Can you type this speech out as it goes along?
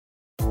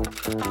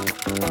Should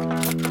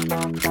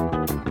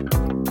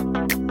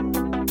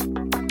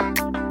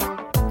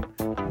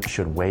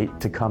wait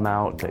to come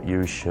out, that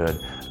you should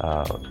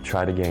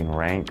try to gain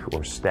rank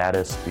or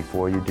status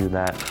before you do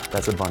that.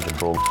 That's a bunch of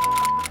bull.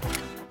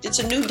 It's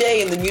a new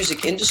day in the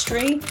music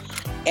industry,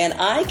 and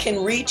I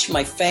can reach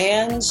my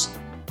fans.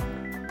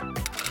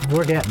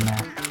 We're getting there.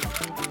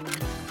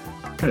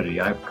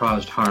 I've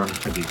caused harm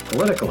to the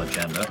political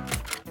agenda,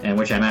 and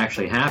which I'm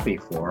actually happy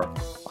for.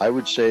 I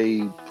would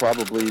say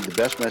probably the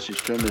best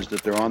message to them is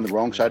that they're on the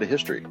wrong side of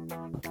history.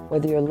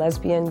 Whether you're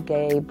lesbian,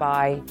 gay,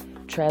 bi,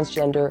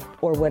 transgender,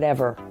 or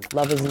whatever,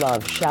 love is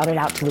love. Shout it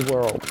out to the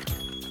world.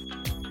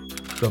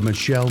 The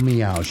Michelle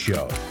Meow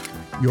Show,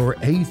 your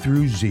A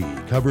through Z,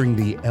 covering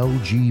the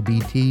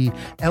LGBT,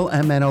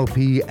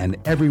 LMNOP, and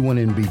everyone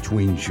in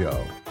between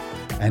show.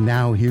 And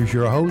now here's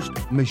your host,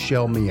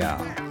 Michelle Meow.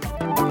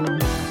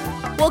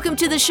 Welcome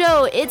to the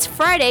show. It's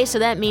Friday, so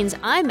that means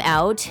I'm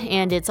out,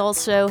 and it's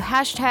also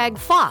hashtag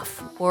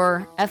FOF,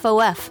 or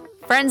FOF,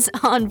 Friends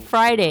on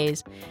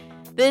Fridays.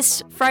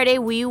 This Friday,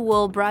 we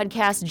will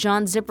broadcast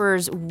John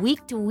Zipper's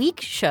Week to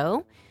Week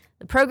show.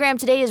 The program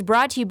today is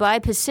brought to you by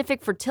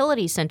Pacific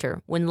Fertility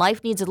Center. When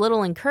life needs a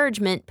little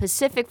encouragement,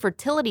 Pacific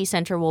Fertility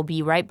Center will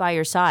be right by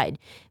your side.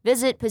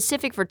 Visit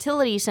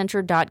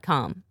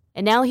pacificfertilitycenter.com.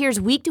 And now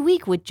here's Week to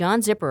Week with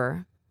John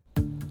Zipperer.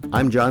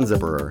 I'm John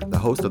Zipperer, the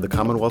host of the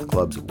Commonwealth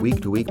Club's Week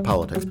to Week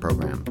politics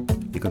program.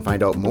 You can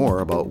find out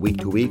more about Week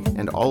to Week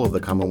and all of the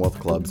Commonwealth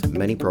Club's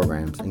many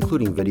programs,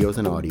 including videos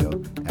and audio,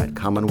 at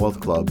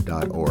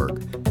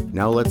commonwealthclub.org.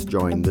 Now let's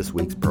join this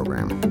week's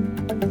program.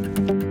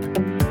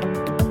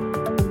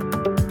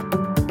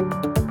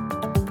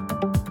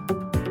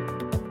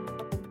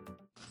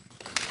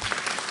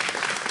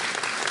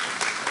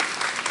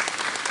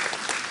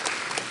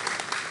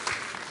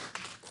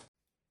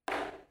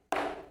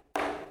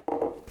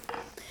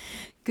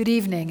 Good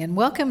evening and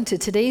welcome to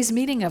today's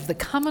meeting of the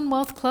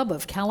Commonwealth Club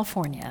of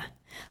California.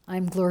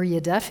 I'm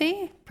Gloria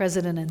Duffy,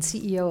 President and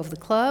CEO of the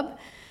club,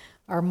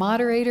 our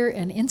moderator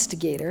and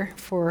instigator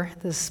for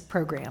this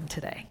program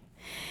today.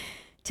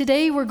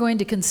 Today we're going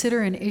to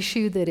consider an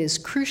issue that is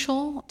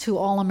crucial to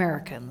all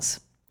Americans: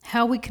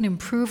 how we can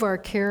improve our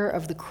care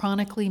of the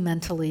chronically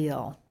mentally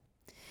ill.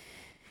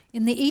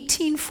 In the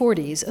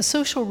 1840s, a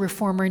social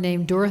reformer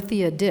named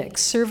Dorothea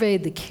Dix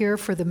surveyed the care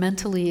for the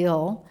mentally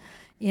ill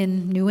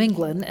in New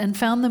England and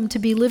found them to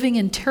be living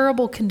in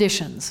terrible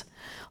conditions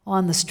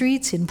on the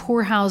streets, in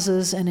poor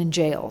houses, and in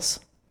jails.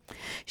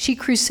 She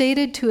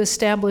crusaded to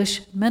establish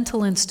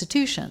mental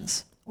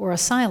institutions, or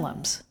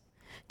asylums,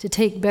 to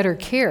take better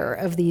care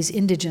of these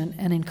indigent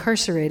and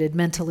incarcerated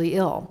mentally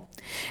ill.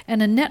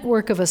 And a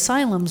network of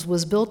asylums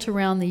was built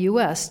around the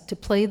U.S. to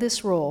play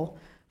this role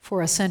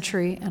for a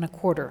century and a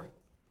quarter.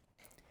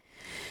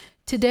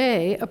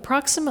 Today,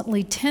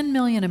 approximately 10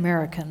 million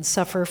Americans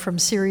suffer from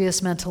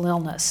serious mental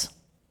illness.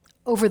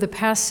 Over the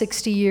past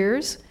 60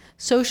 years,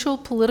 social,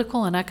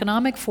 political, and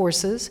economic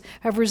forces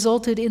have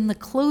resulted in the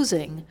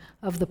closing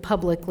of the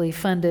publicly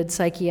funded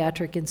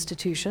psychiatric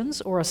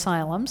institutions, or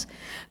asylums,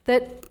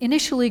 that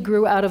initially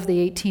grew out of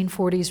the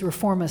 1840s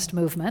reformist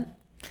movement,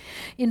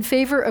 in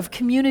favor of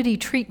community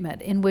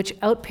treatment in which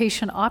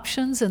outpatient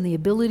options and the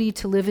ability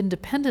to live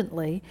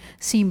independently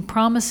seem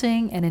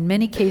promising and in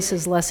many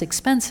cases less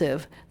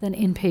expensive than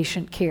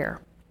inpatient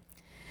care.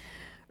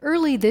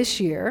 Early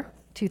this year,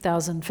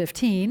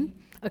 2015,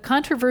 a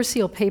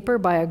controversial paper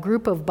by a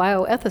group of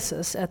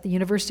bioethicists at the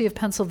University of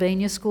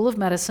Pennsylvania School of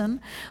Medicine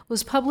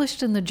was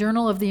published in the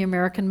Journal of the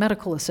American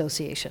Medical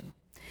Association.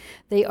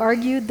 They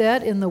argued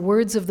that, in the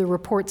words of the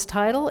report's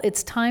title,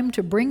 it's time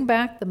to bring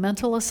back the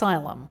mental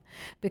asylum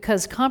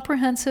because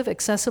comprehensive,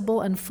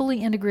 accessible, and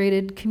fully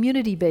integrated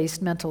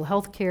community-based mental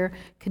health care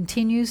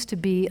continues to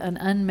be an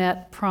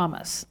unmet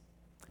promise.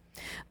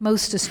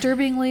 Most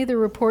disturbingly, the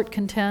report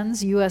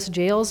contends U.S.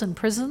 jails and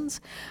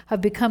prisons have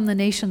become the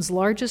nation's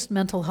largest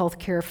mental health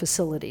care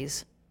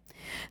facilities.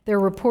 Their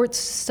report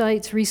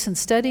cites recent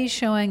studies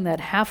showing that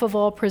half of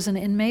all prison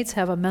inmates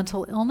have a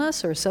mental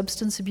illness or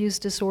substance abuse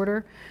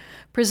disorder.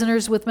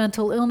 Prisoners with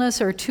mental illness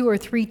are 2 or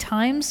 3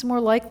 times more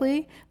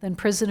likely than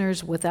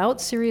prisoners without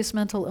serious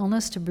mental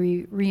illness to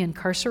be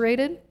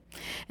reincarcerated.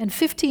 And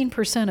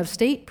 15% of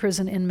state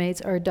prison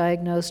inmates are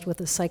diagnosed with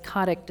a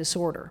psychotic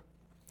disorder.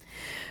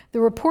 The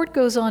report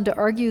goes on to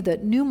argue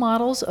that new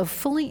models of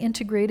fully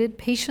integrated,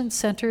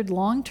 patient-centered,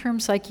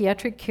 long-term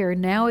psychiatric care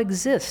now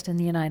exist in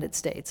the United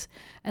States,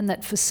 and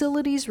that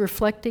facilities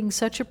reflecting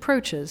such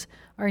approaches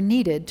are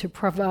needed to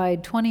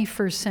provide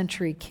 21st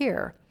century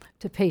care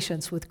to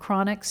patients with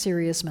chronic,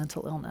 serious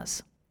mental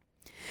illness.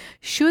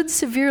 Should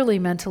severely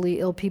mentally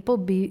ill people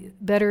be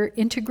better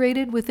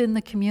integrated within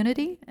the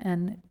community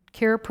and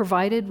care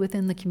provided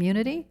within the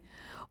community?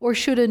 Or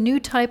should a new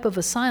type of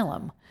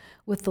asylum,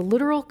 with the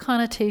literal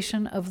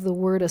connotation of the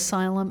word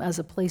asylum as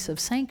a place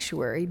of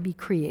sanctuary, be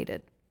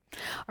created?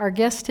 Our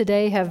guests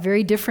today have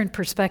very different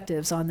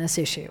perspectives on this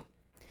issue.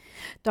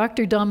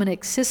 Dr.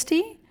 Dominic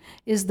Sisti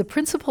is the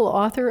principal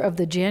author of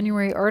the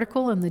January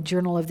article in the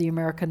Journal of the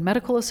American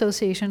Medical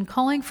Association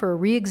calling for a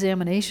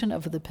re-examination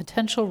of the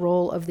potential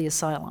role of the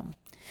asylum.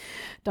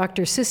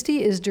 Dr. Sisti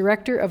is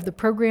Director of the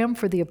Program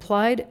for the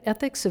Applied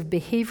Ethics of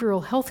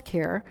Behavioral Health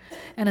Care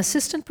and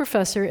Assistant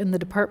Professor in the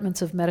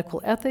Departments of Medical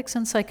Ethics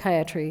and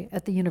Psychiatry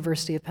at the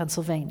University of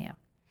Pennsylvania.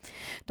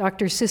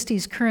 Dr.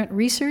 Sisti's current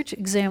research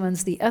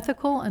examines the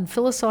ethical and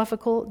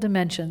philosophical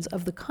dimensions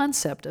of the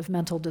concept of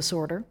mental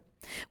disorder,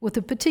 with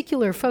a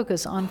particular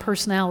focus on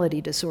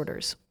personality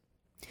disorders.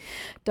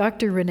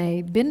 Dr.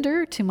 Renee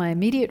Binder, to my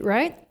immediate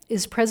right,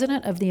 is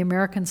president of the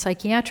American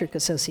Psychiatric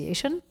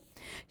Association.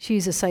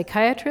 She's a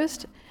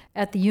psychiatrist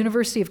at the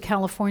University of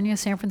California,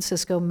 San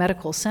Francisco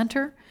Medical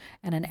Center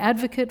and an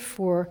advocate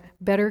for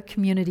better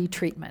community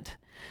treatment.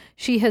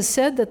 She has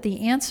said that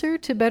the answer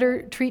to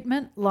better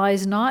treatment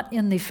lies not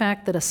in the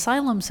fact that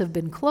asylums have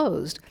been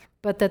closed,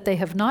 but that they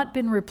have not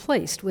been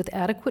replaced with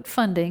adequate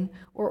funding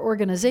or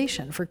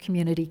organization for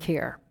community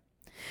care.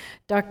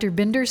 Dr.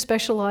 Binder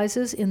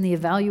specializes in the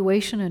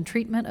evaluation and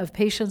treatment of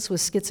patients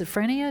with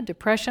schizophrenia,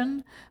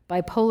 depression,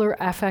 bipolar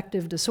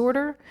affective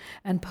disorder,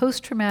 and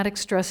post-traumatic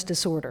stress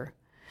disorder.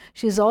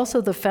 She is also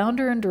the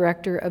founder and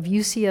director of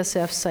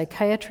UCSF's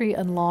Psychiatry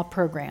and Law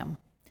program.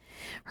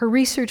 Her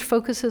research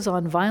focuses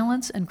on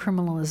violence and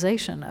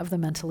criminalization of the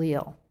mentally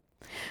ill.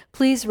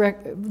 Please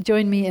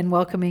join me in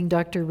welcoming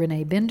Dr.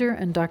 Renee Binder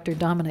and Dr.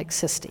 Dominic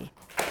Sisti.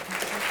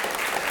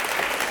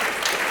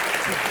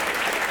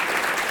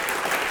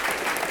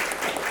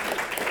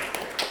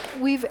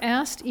 We've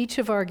asked each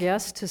of our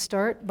guests to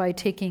start by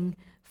taking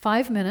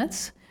 5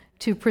 minutes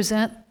to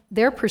present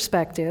their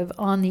perspective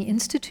on the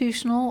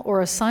institutional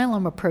or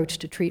asylum approach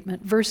to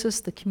treatment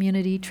versus the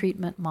community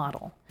treatment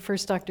model.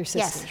 First, Dr. Sisti.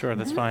 Yes. Sure,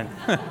 that's fine.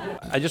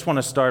 I just want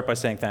to start by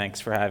saying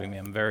thanks for having me.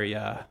 I'm very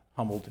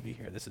humbled to be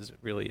here. This is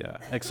really an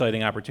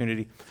exciting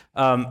opportunity.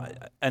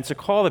 And to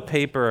call the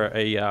paper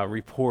a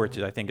report,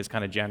 I think, is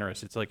kind of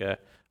generous. It's like a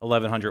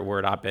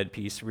 1,100-word op-ed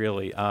piece,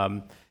 really.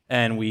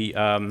 And we,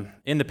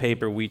 in the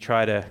paper, we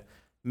try to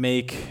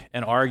make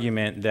an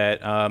argument that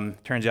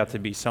turns out to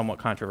be somewhat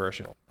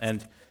controversial.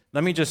 And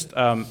let me just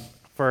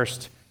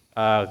first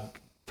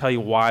tell you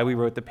why we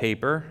wrote the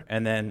paper,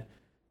 and then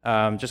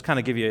just kind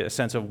of give you a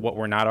sense of what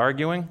we're not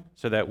arguing,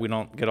 so that we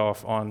don't get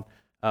off on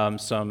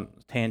some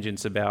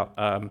tangents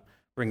about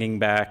bringing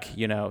back,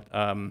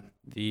 the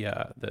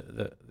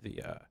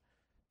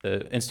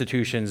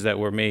institutions that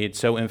were made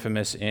so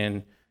infamous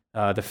in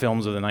the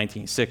films of the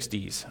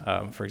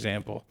 1960s, for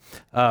example.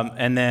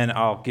 And then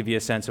I'll give you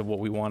a sense of what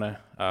we want to,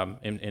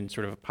 in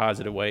sort of a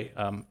positive way,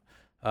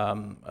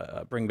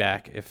 bring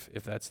back, if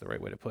that's the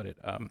right way to put it.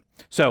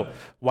 So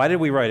why did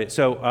we write it?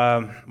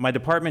 So my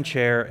department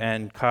chair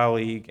and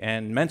colleague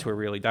and mentor,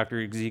 really,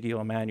 Dr.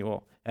 Ezekiel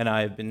Emanuel, and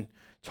I have been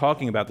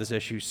talking about this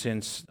issue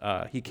since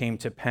he came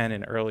to Penn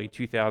in early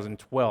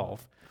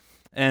 2012.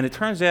 And it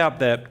turns out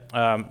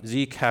that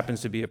Zeke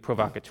happens to be a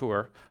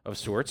provocateur of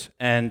sorts,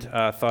 and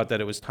thought that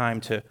it was time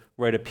to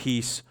write a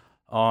piece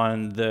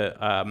on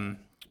the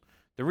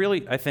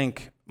really, I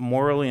think,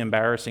 morally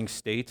embarrassing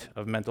state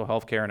of mental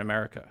health care in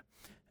America.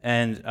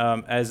 And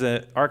as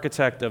an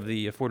architect of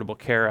the Affordable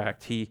Care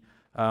Act, he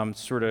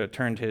sort of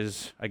turned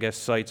his, I guess,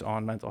 sights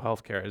on mental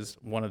health care as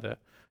one of the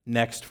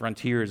next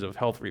frontiers of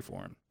health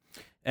reform.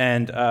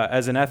 And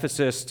as an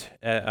ethicist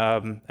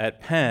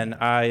at Penn,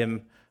 I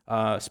am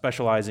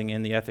specializing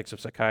in the ethics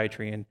of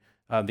psychiatry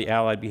and the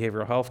allied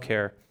behavioral health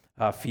care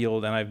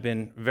field, and I've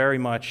been very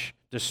much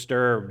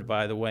disturbed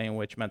by the way in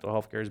which mental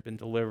health care has been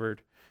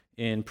delivered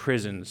in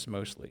prisons,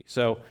 mostly.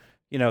 So,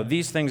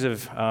 these things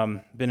have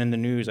been in the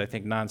news, I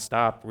think,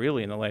 nonstop,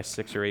 really, in the last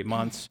 6 or 8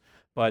 months.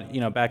 But,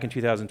 back in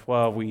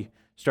 2012, we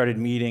started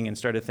meeting and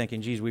started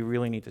thinking, geez, we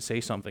really need to say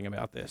something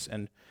about this.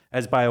 And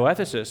as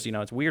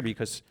bioethicists, it's weird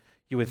because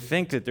you would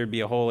think that there'd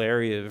be a whole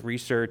area of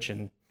research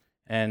and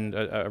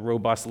a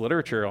robust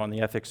literature on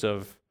the ethics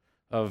of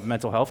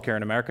mental health care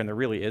in America, and there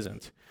really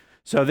isn't.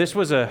 So this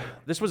was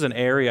an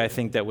area, I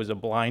think, that was a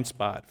blind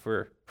spot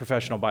for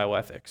professional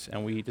bioethics,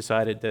 and we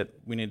decided that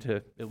we needed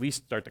to at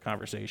least start the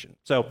conversation.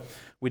 So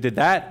we did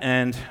that,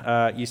 and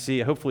you see,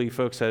 hopefully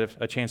folks have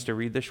a chance to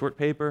read the short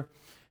paper.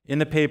 In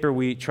the paper,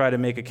 we try to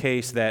make a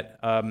case that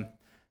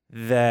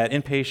that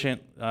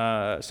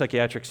inpatient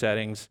psychiatric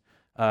settings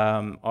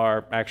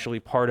are actually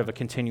part of a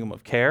continuum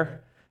of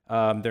care.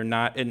 They're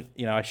not, and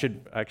I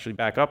should actually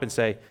back up and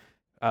say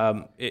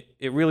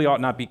it really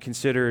ought not be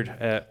considered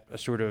a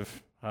sort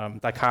of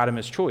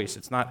dichotomous choice.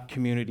 It's not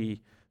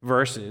community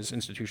versus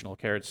institutional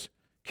care. It's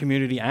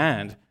community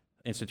and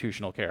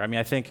institutional care. I mean,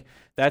 I think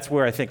that's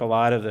where I think a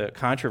lot of the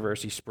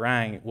controversy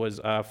sprang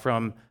was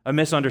from a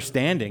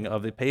misunderstanding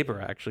of the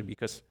paper, actually,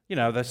 because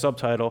the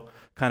subtitle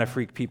kind of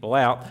freaked people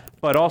out.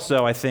 But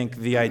also, I think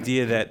the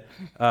idea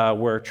that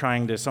we're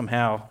trying to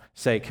somehow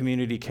say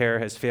community care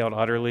has failed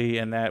utterly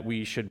and that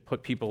we should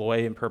put people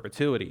away in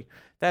perpetuity.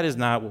 That is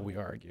not what we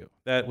argue.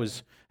 That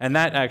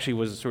actually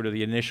was sort of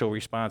the initial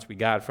response we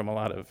got from a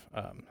lot of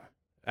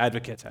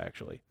advocates,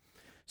 actually.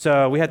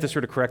 So we had to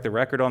sort of correct the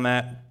record on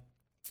that.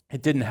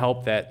 It didn't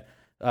help that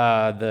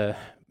the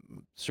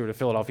sort of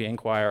Philadelphia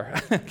Inquirer.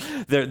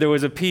 there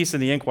was a piece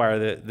in the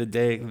Inquirer the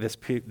day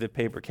the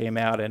paper came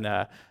out,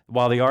 and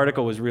while the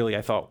article was really,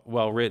 I thought,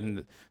 well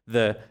written,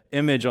 the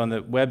image on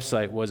the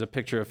website was a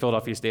picture of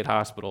Philadelphia State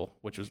Hospital,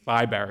 which was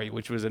Byberry,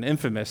 which was an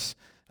infamous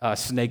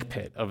snake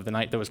pit of the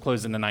night that was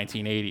closed in the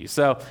 1980s.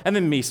 So, and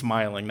then me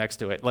smiling next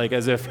to it, like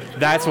as if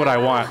that's what I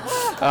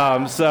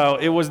want. So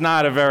it was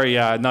not a very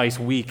nice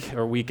week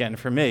or weekend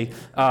for me,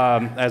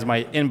 as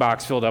my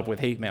inbox filled up with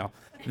hate mail.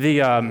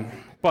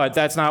 But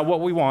that's not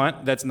what we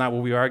want. That's not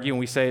what we argue, and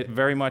we say it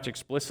very much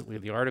explicitly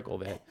in the article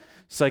that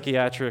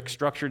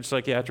structured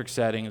psychiatric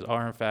settings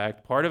are in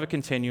fact part of a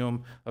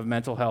continuum of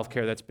mental health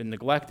care that's been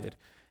neglected.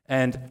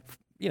 And,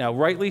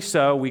 rightly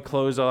so, we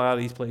close a lot of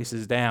these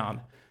places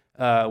down.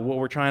 What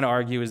we're trying to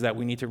argue is that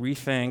we need to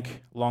rethink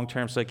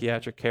long-term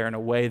psychiatric care in a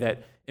way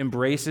that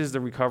embraces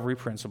the recovery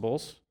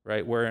principles,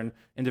 right, where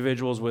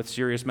individuals with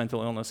serious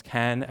mental illness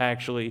can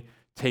actually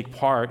take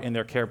part in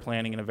their care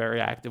planning in a very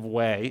active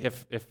way,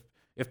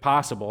 if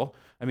possible.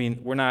 I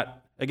mean, we're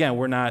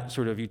not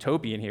sort of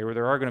utopian here, where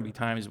there are going to be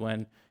times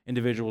when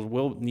individuals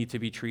will need to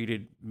be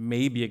treated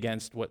maybe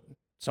against what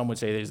some would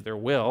say is their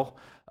will,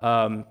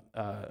 but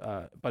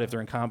if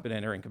they're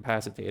incompetent or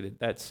incapacitated,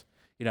 that's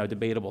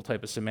debatable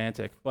type of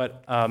semantic.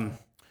 But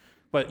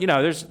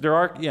there's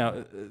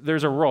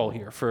a role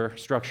here for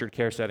structured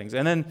care settings,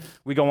 and then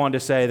we go on to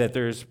say that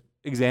there's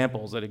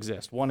examples that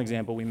exist. One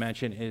example we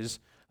mention is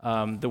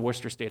the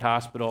Worcester State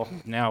Hospital,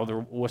 now the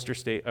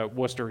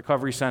Worcester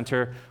Recovery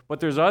Center,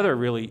 but there's other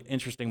really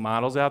interesting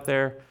models out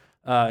there,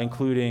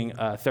 including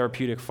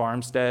Therapeutic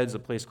Farmsteads, a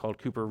place called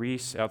Cooper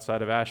Reese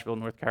outside of Asheville,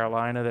 North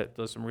Carolina, that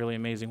does some really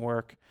amazing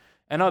work,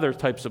 and other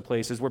types of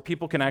places where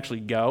people can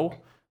actually go,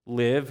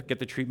 live, get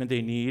the treatment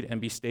they need,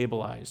 and be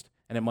stabilized.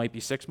 And it might be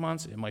 6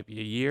 months, it might be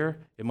a year,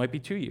 it might be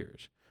 2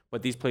 years,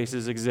 but these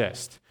places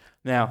exist.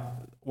 Now,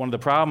 one of the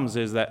problems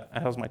is that,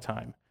 how's my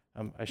time?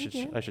 I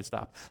should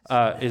stop.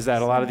 Is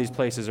that a lot of these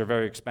places are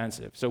very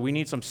expensive. So we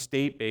need some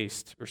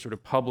state-based or sort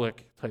of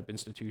public-type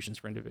institutions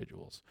for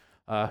individuals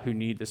who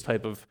need this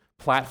type of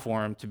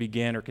platform to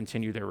begin or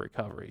continue their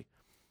recovery.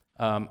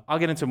 I'll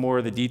get into more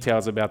of the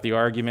details about the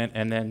argument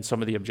and then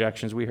some of the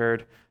objections we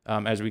heard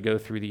as we go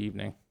through the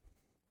evening.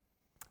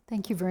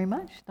 Thank you very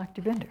much,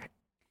 Dr. Bender.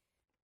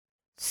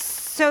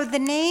 So the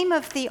name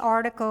of the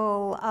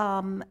article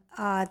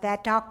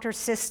that Dr.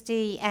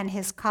 Sisti and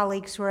his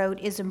colleagues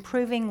wrote is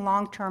Improving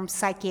Long-Term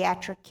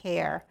Psychiatric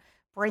Care,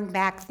 Bring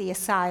Back the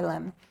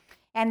Asylum.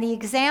 And the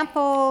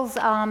examples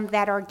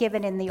that are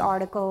given in the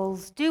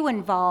articles do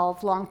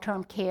involve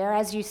long-term care.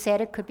 As you said,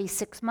 it could be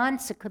 6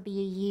 months, it could be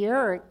a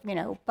year,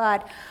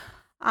 but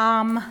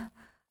I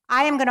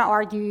am going to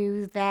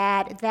argue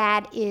that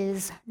that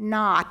is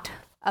not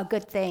a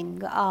good thing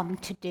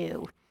to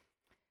do.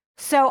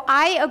 So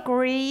I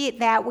agree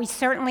that we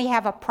certainly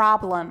have a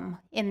problem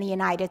in the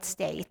United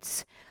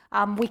States.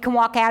 We can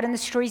walk out in the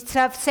streets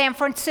of San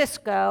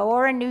Francisco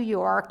or in New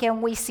York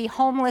and we see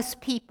homeless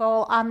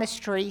people on the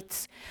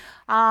streets.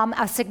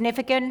 A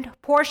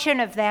significant portion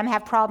of them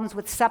have problems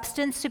with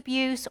substance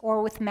abuse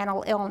or with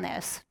mental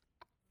illness.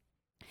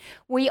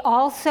 We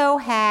also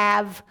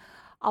have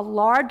a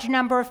large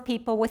number of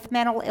people with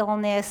mental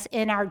illness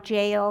in our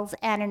jails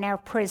and in our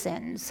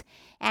prisons.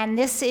 And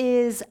this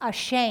is a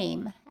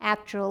shame,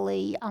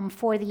 actually,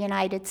 for the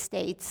United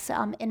States,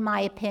 in my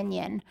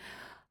opinion.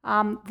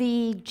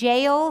 The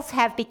jails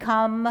have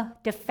become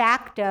de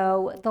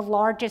facto the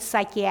largest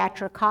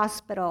psychiatric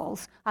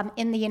hospitals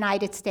in the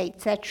United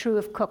States. That's true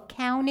of Cook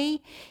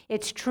County.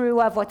 It's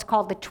true of what's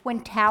called the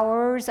Twin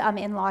Towers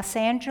in Los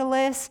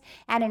Angeles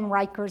and in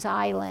Rikers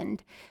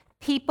Island.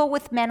 People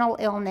with mental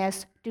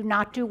illness do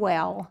not do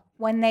well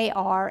when they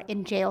are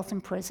in jails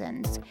and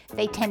prisons.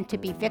 They tend to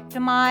be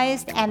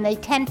victimized and they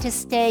tend to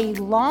stay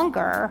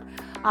longer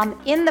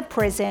in the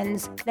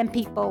prisons than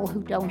people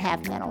who don't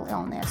have mental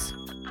illness.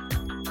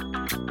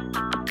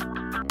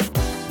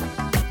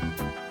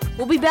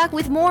 We'll be back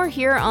with more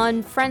here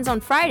on Friends on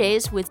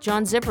Fridays with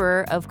John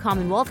Zipperer of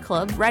Commonwealth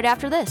Club right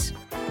after this.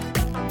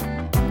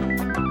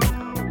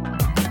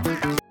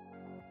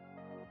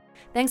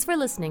 Thanks for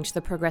listening to the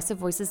Progressive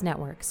Voices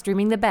Network,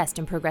 streaming the best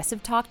in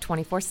progressive talk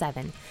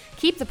 24/7.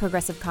 Keep the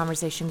progressive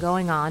conversation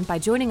going on by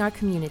joining our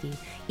community.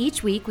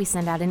 Each week, we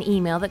send out an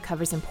email that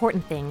covers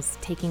important things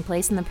taking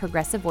place in the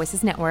Progressive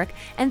Voices Network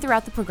and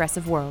throughout the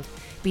progressive world.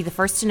 Be the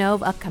first to know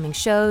of upcoming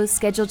shows,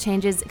 schedule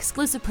changes,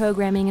 exclusive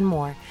programming, and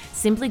more.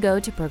 Simply go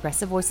to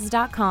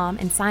progressivevoices.com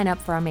and sign up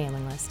for our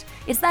mailing list.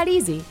 It's that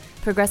easy.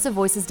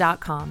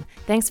 progressivevoices.com.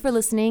 Thanks for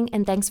listening,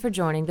 and thanks for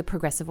joining the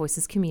Progressive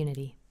Voices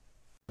community.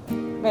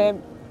 Babe,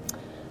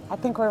 I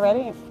think we're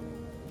ready.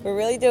 We're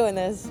really doing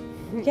this.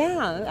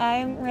 Yeah,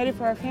 I'm ready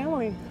for our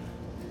family.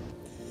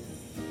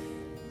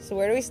 So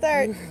where do we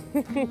start?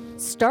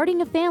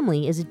 Starting a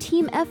family is a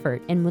team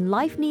effort, and when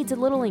life needs a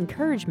little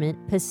encouragement,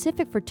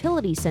 Pacific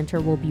Fertility Center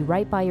will be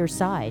right by your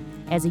side.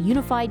 As a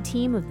unified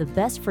team of the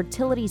best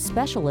fertility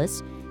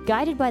specialists,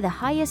 guided by the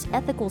highest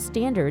ethical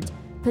standards,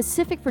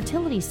 Pacific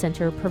Fertility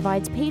Center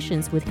provides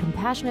patients with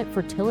compassionate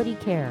fertility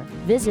care.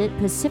 Visit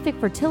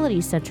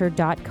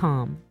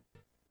pacificfertilitycenter.com.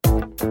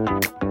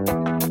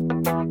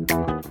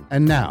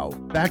 And now,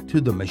 back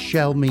to the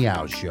Michelle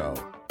Meow Show.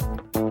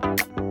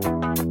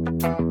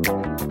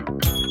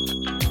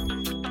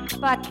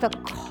 But the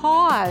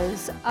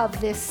cause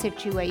of this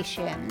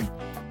situation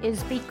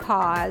is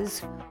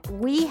because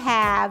we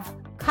have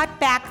cut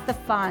back the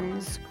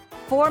funds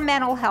for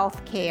mental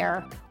health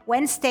care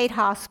when state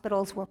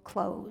hospitals were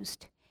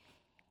closed.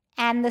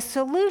 And the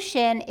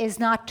solution is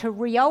not to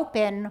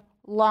reopen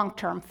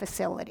long-term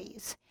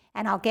facilities.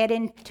 And I'll get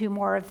into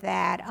more of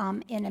that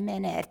in a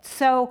minute.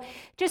 So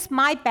just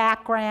my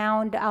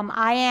background,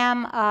 I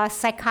am a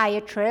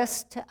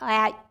psychiatrist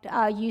at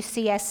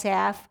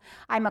UCSF.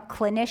 I'm a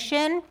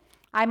clinician.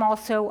 I'm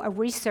also a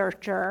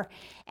researcher.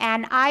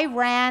 And I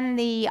ran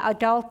the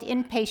adult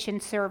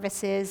inpatient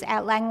services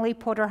at Langley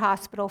Porter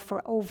Hospital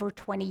for over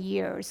 20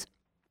 years.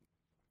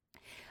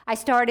 I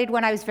started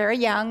when I was very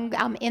young,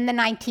 in the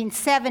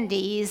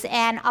 1970s,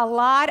 and a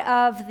lot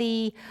of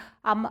the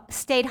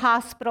state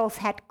hospitals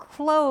had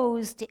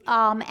closed,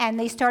 and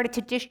they started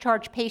to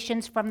discharge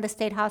patients from the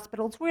state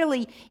hospitals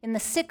really in the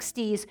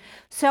 60s.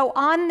 So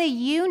on the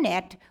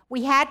unit,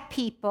 we had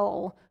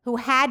people who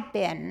had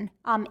been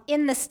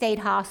in the state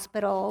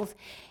hospitals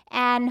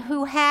and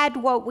who had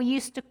what we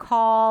used to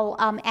call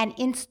an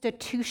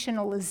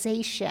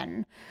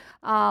institutionalization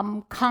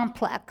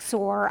complex,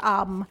 or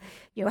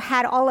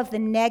had all of the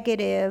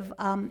negative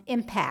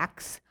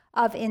impacts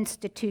of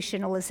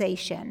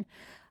institutionalization.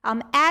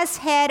 As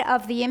head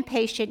of the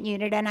inpatient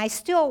unit, and I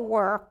still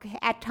work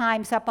at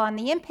times up on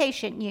the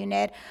inpatient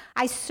unit,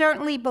 I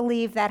certainly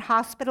believe that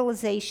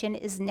hospitalization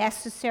is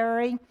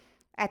necessary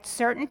at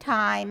certain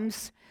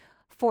times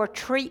for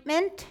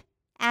treatment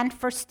and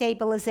for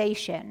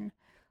stabilization.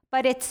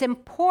 But it's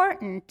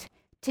important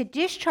to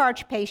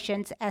discharge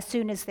patients as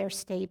soon as they're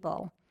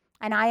stable.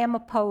 And I am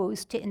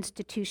opposed to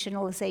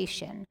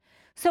institutionalization.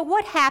 So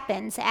what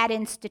happens at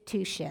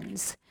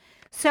institutions?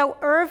 So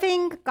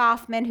Irving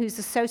Goffman, who's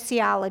a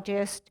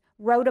sociologist,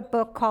 wrote a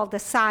book called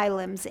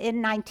Asylums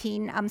in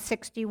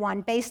 1961,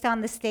 based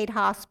on the state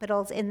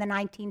hospitals in the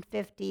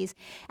 1950s.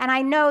 And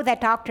I know that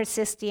Dr.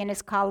 Sisti and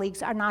his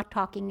colleagues are not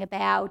talking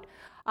about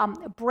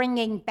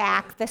bringing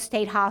back the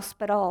state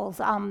hospitals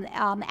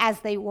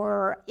as they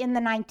were in the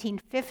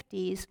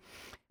 1950s.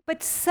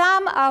 But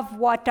some of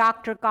what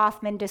Dr.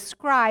 Goffman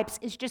describes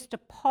is just a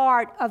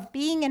part of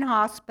being in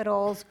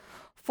hospitals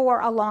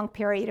for a long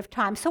period of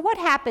time. So what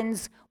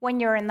happens when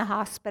you're in the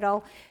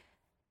hospital?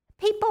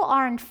 People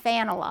are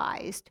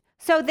infantilized.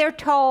 So they're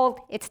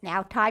told, it's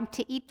now time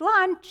to eat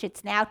lunch,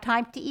 it's now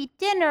time to eat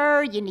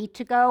dinner, you need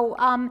to go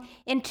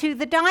into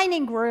the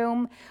dining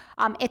room,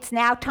 it's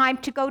now time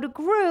to go to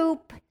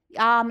group,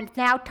 it's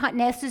now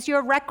this is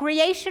your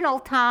recreational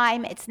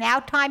time, it's now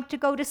time to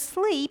go to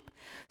sleep.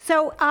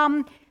 So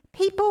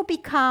people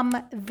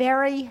become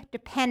very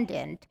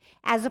dependent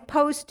as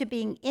opposed to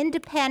being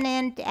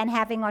independent and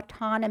having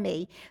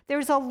autonomy.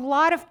 There's a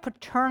lot of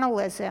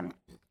paternalism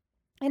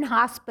in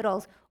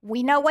hospitals.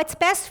 We know what's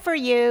best for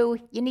you.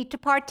 You need to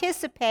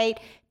participate.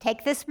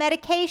 Take this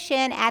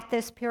medication at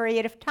this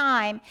period of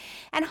time.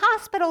 And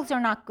hospitals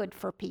are not good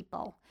for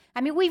people.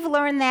 I mean, we've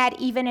learned that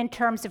even in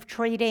terms of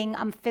treating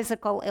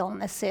physical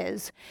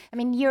illnesses. I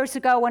mean, years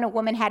ago when a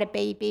woman had a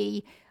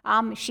baby,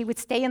 she would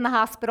stay in the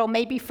hospital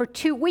maybe for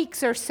 2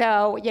 weeks or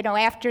so,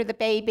 after the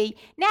baby.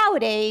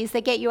 Nowadays,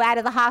 they get you out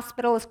of the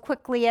hospital as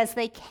quickly as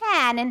they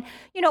can. And,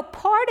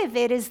 part of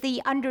it is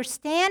the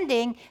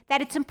understanding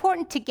that it's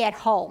important to get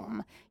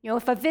home.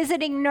 If a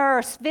visiting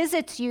nurse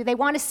visits you, they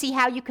want to see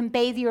how you can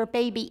bathe your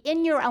baby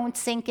in your own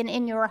sink and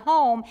in your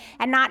home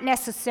and not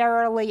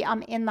necessarily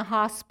in the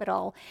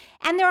hospital.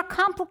 And there are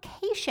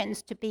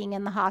complications to being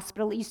in the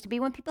hospital. It used to be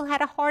when people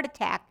had a heart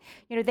attack,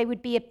 they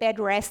would be at bed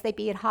rest, they'd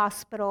be at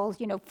hospitals,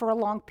 for a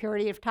long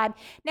period of time.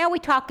 Now we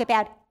talk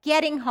about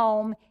getting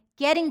home,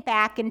 getting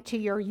back into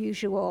your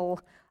usual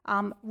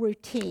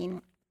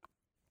routine.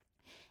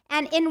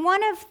 And in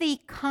one of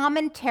the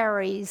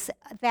commentaries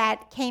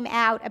that came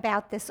out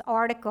about this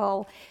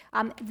article,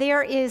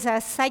 there is a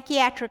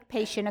psychiatric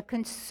patient, a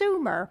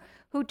consumer,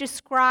 who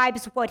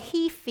describes what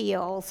he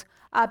feels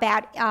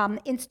about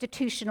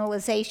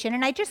institutionalization.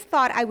 And I just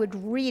thought I would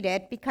read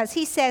it because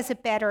he says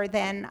it better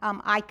than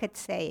I could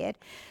say it.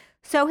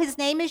 So his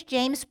name is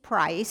James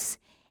Price,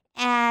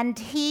 and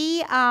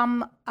he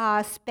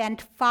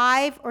spent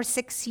 5 or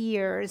 6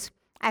 years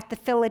at the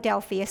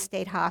Philadelphia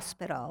State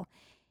Hospital.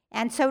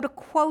 And so to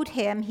quote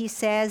him, he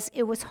says,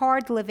 "It was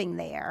hard living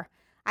there.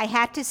 I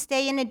had to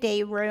stay in a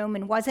day room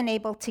and wasn't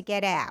able to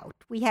get out.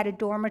 We had a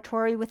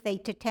dormitory with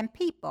 8 to 10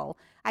 people.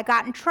 I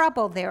got in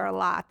trouble there a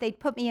lot. They'd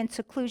put me in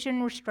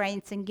seclusion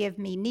restraints and give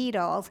me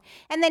needles."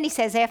 And then he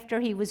says after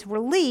he was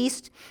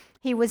released,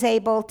 he was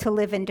able to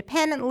live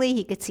independently.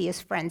 He could see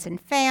his friends and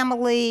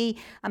family.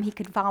 He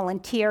could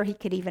volunteer. He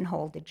could even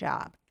hold a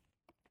job.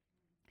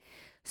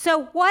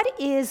 So what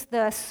is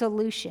the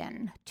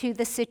solution to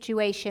the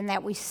situation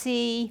that we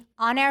see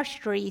on our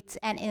streets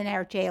and in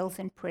our jails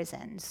and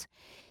prisons?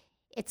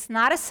 It's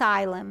not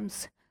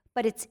asylums,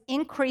 but it's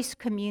increased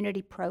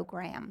community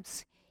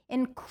programs,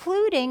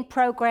 including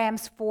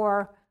programs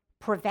for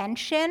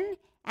prevention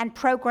and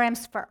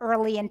programs for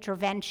early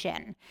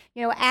intervention.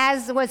 You know,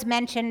 as was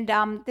mentioned,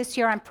 this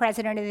year I'm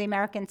president of the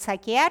American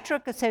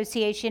Psychiatric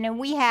Association, and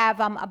we have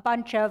a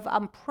bunch of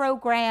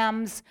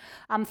programs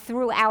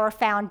through our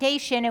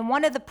foundation, and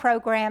one of the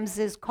programs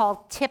is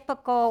called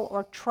Typical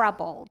or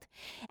Troubled.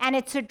 And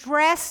it's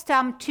addressed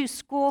to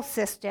school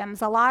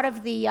systems. A lot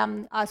of the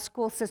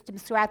school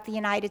systems throughout the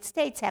United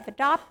States have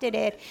adopted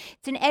it.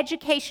 It's an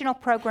educational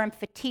program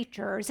for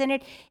teachers, and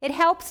it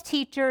helps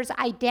teachers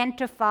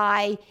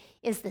identify,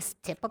 is this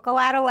typical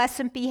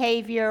adolescent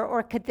behavior,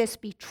 or could this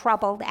be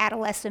troubled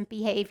adolescent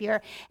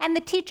behavior? And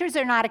the teachers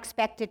are not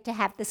expected to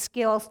have the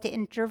skills to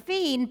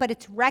intervene, but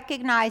it's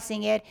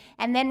recognizing it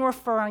and then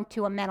referring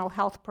to a mental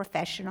health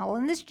professional.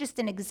 And this is just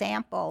an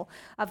example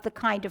of the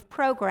kind of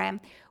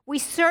program. We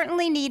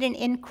certainly need an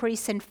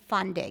increase in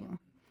funding.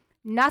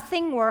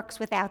 Nothing works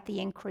without the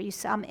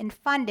increase in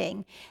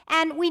funding.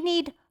 And we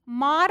need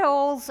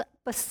models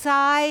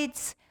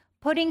besides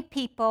putting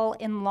people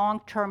in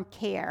long-term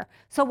care.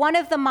 So one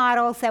of the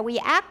models that we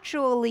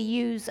actually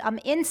use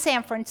in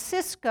San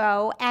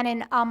Francisco and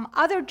in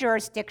other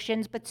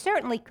jurisdictions, but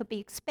certainly could be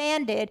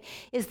expanded,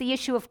 is the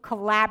issue of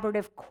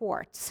collaborative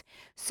courts.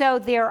 So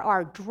there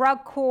are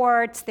drug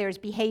courts, there's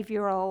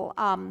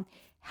behavioral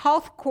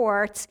health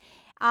courts,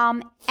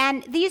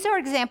 and these are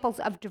examples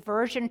of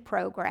diversion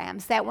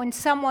programs that when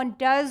someone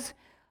does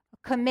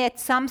commit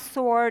some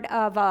sort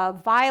of a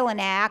violent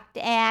act,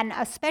 and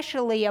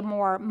especially a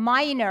more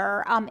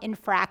minor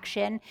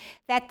infraction,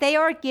 that they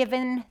are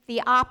given the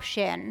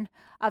option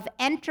of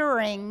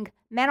entering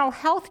mental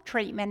health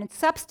treatment and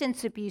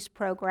substance abuse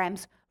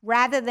programs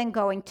rather than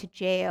going to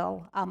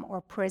jail or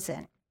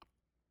prison.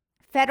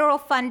 Federal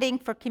funding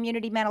for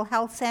community mental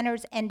health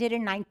centers ended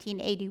in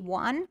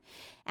 1981,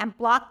 and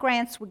block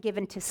grants were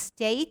given to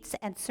states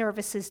and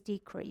services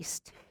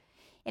decreased.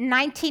 In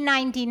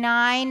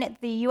 1999,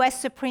 the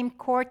U.S. Supreme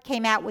Court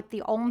came out with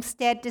the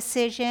Olmstead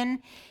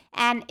decision,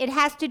 and it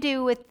has to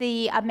do with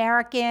the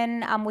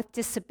American with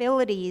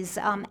Disabilities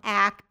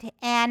Act.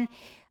 And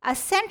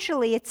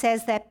essentially, it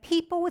says that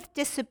people with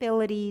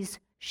disabilities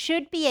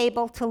should be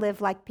able to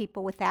live like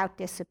people without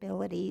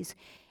disabilities.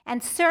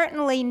 And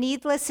certainly,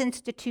 needless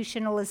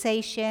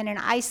institutionalization and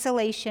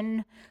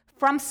isolation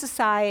from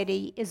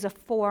society is a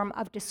form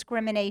of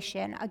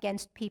discrimination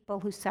against people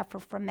who suffer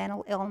from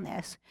mental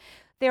illness.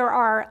 There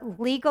are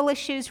legal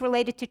issues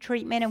related to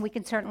treatment, and we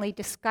can certainly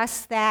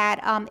discuss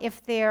that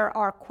if there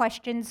are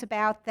questions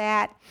about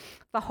that.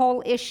 The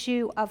whole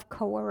issue of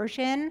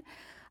coercion.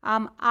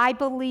 I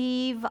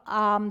believe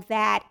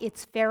that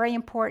it's very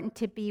important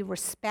to be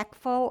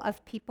respectful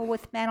of people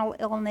with mental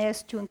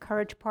illness, to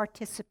encourage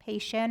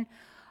participation.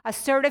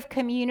 Assertive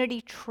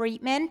community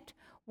treatment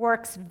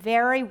works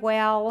very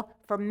well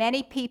for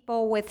many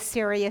people with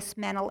serious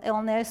mental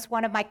illness.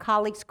 One of my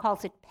colleagues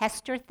calls it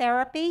pester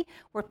therapy,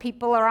 where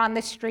people are on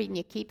the street and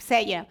you keep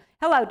saying,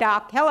 hello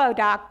doc,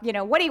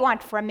 what do you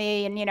want from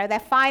me? And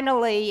that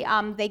finally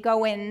they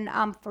go in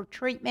for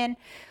treatment.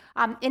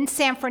 In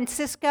San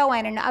Francisco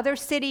and in other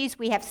cities,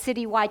 we have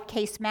citywide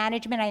case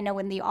management. I know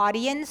in the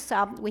audience,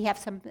 we have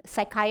some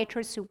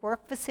psychiatrists who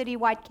work for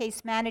citywide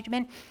case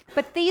management.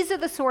 But these are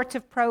the sorts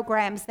of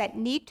programs that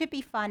need to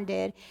be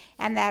funded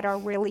and that are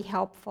really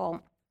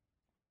helpful.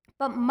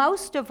 But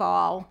most of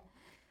all,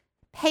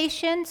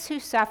 patients who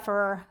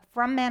suffer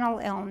from mental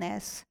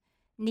illness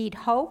need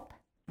hope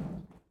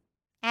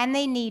and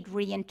they need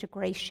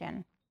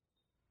reintegration.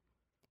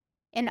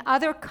 In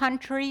other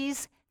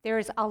countries,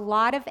 there's a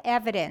lot of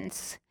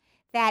evidence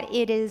that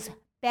it is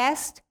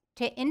best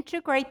to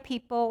integrate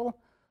people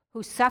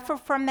who suffer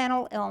from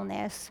mental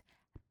illness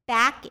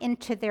back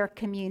into their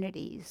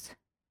communities.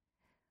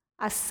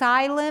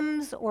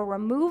 Asylums or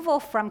removal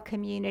from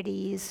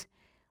communities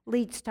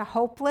leads to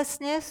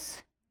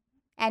hopelessness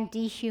and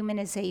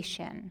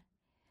dehumanization.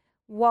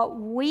 What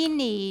we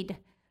need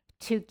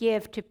to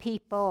give to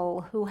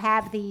people who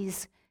have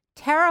these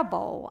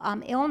terrible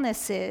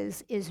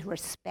illnesses is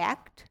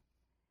respect,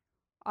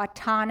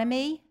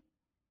 autonomy,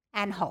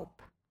 and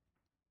hope.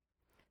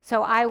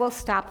 So I will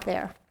stop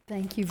there.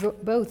 Thank you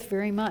both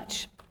very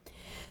much.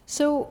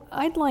 So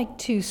I'd like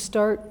to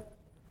start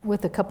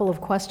with a couple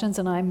of questions,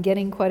 and I'm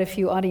getting quite a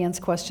few audience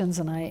questions,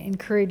 and I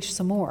encourage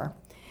some more.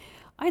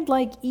 I'd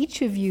like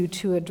each of you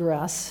to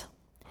address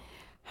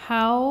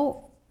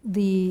how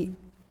the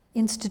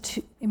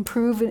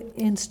improved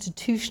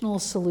institutional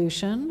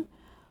solution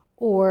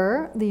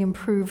or the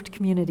improved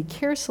community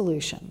care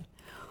solution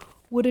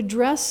would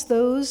address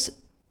those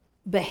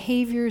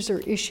behaviors or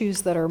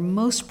issues that are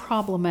most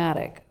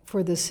problematic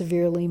for the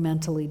severely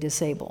mentally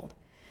disabled.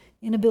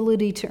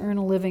 Inability to earn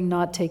a living,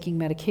 not taking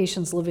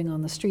medications, living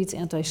on the streets,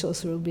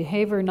 antisocial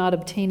behavior, not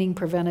obtaining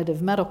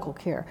preventative medical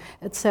care,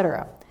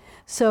 etc.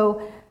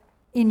 So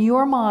in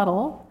your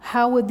model,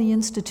 how would the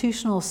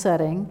institutional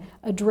setting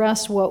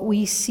address what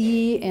we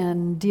see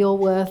and deal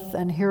with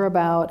and hear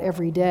about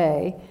every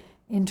day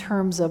in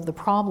terms of the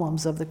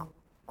problems of the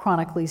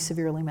chronically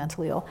severely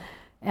mentally ill?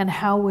 And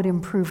how would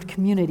improved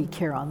community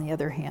care, on the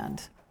other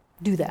hand,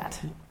 do that?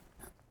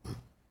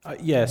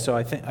 So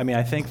I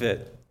think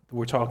that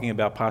we're talking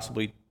about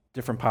possibly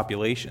different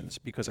populations,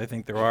 because I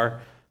think there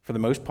are, for the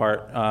most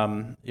part,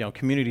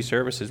 community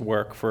services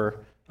work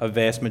for a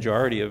vast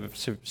majority of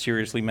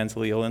seriously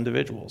mentally ill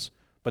individuals.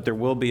 But there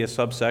will be a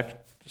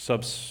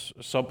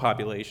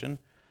subpopulation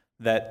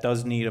that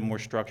does need a more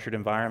structured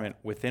environment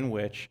within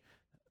which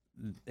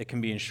it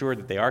can be ensured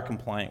that they are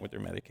compliant with their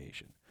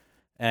medication.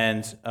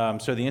 And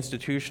so the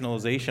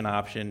institutionalization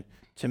option,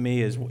 to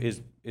me, is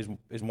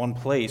one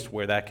place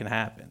where that can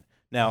happen.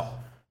 Now,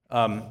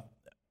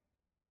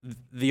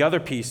 the other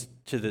piece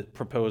to the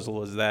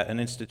proposal is that an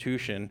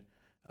institution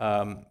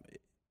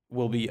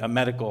will be a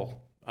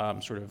medical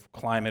sort of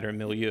climate or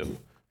milieu,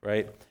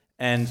 right?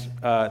 And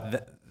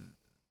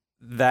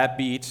that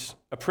beats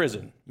a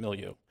prison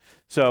milieu.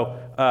 So,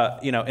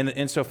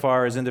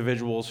 insofar as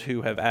individuals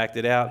who have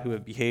acted out, who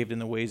have behaved in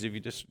the ways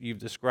you've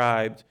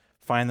described,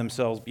 find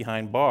themselves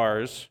behind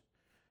bars,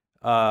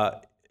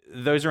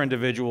 those are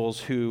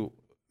individuals who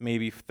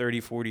maybe 30,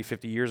 40,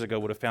 50 years ago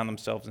would have found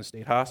themselves in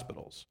state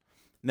hospitals.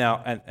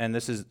 Now, and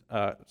this is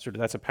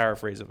that's a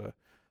paraphrase of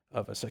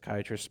a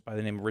psychiatrist by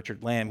the name of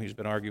Richard Lamb, who's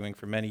been arguing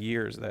for many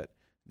years that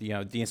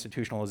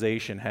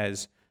deinstitutionalization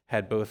has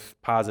had both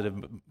positive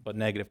but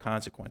negative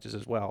consequences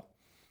as well.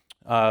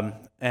 So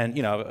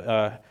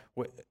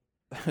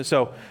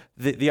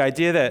the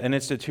idea that an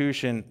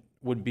institution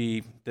would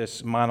be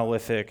this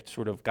monolithic,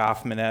 sort of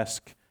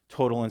Goffman-esque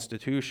total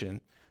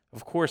institution,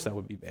 of course that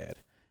would be bad.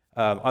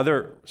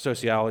 Other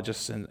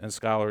sociologists and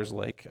scholars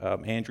like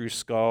Andrew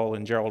Scull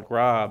and Gerald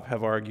Grob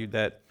have argued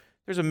that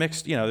there's a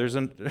mixed,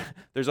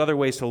 there's other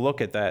ways to look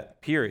at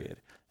that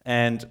period.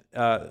 And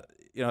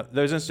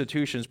those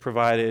institutions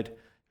provided,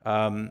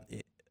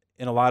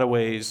 in a lot of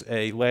ways,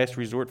 a last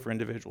resort for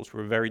individuals who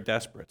were very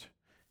desperate.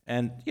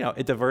 And,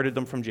 it diverted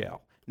them from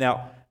jail.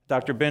 Now,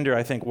 Dr. Binder,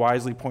 I think,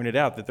 wisely pointed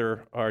out that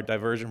there are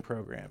diversion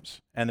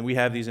programs, and we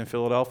have these in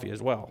Philadelphia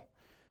as well.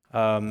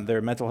 There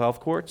are mental health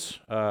courts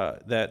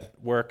that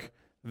work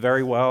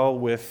very well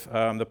with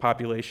the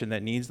population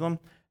that needs them.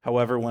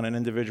 However, when an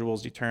individual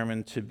is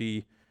determined to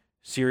be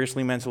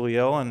seriously mentally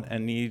ill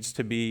and needs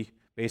to be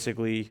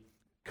basically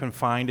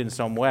confined in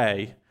some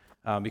way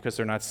because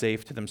they're not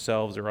safe to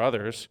themselves or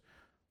others,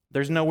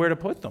 there's nowhere to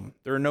put them.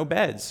 There are no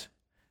beds.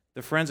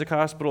 The forensic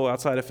hospital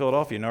outside of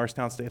Philadelphia,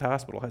 Norristown State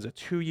Hospital, has a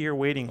 2-year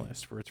waiting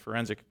list for its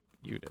forensic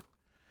unit.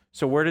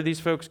 So where do these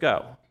folks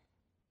go?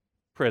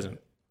 Prison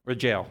or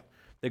jail.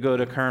 They go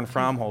to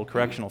Kern-Fromhold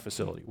Correctional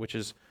Facility, which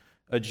is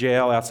a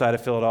jail outside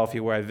of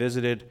Philadelphia where I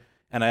visited,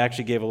 and I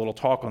actually gave a little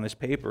talk on this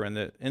paper, and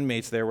the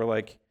inmates there were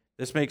like,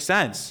 this makes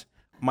sense.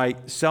 My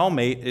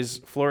cellmate is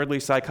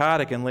floridly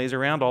psychotic and lays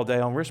around all day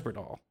on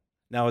Risperdal.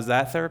 Now, is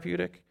that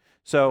therapeutic?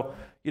 So,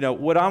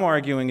 what I'm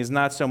arguing is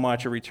not so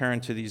much a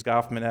return to these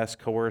Goffman-esque,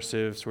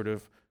 coercive, sort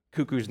of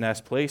cuckoo's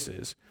nest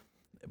places,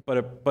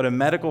 but a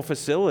medical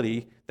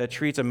facility that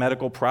treats a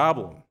medical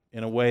problem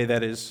in a way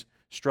that is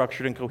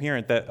structured and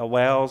coherent, that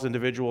allows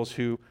individuals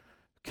who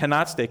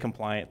cannot stay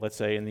compliant, let's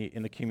say,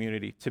 in the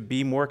community, to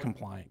be more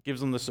compliant,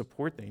 gives them the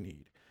support they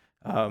need.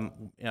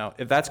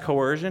 If that's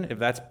coercion, if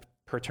that's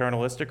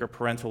paternalistic or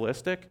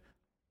parentalistic,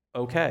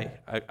 okay.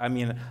 I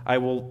mean, I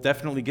will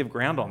definitely give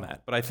ground on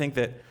that. But I think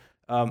that,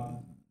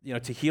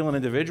 to heal an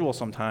individual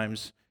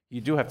sometimes,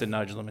 you do have to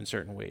nudge them in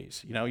certain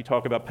ways. You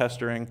talk about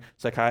pestering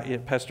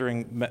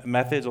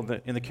methods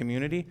in the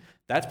community,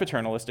 that's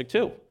paternalistic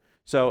too.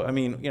 So, I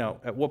mean,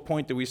 at what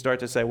point do we start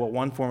to say, well,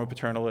 one form of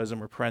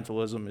paternalism or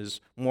parentalism is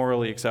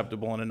morally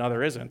acceptable and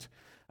another isn't?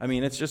 I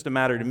mean, it's just a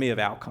matter to me of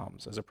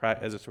outcomes as a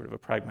sort of a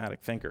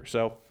pragmatic thinker.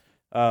 So,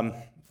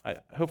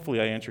 hopefully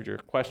I answered your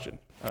question.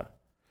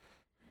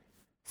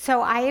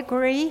 So I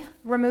agree,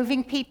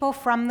 removing people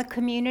from the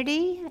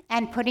community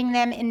and putting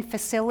them in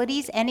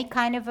facilities, any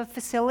kind of a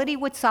facility,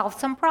 would solve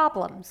some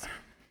problems.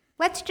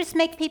 Let's just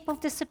make people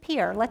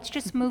disappear. Let's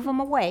just move them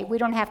away. We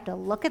don't have to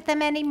look at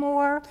them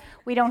anymore.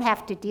 We don't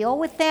have to deal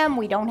with them.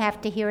 We don't have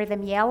to hear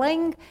them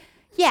yelling.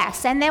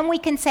 Yes, and then we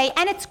can say,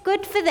 and it's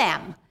good for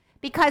them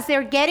because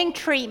they're getting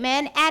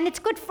treatment, and it's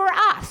good for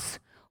us.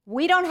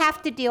 We don't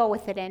have to deal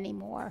with it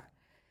anymore.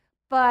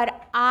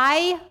 But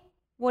I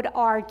would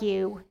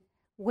argue,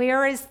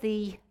 where is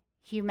the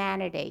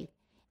humanity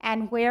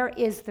and where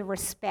is the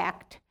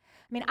respect?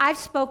 I mean, I've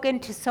spoken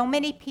to so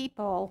many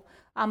people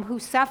who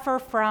suffer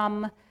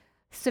from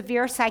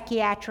severe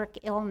psychiatric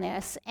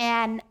illness,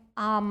 and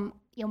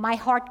my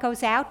heart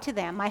goes out to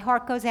them. My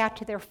heart goes out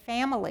to their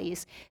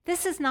families.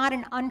 This is not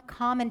an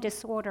uncommon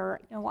disorder,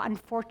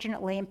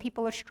 unfortunately, and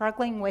people are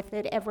struggling with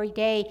it every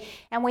day,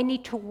 and we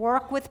need to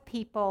work with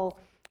people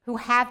who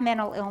have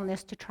mental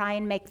illness to try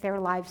and make their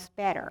lives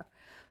better.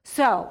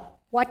 So,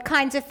 what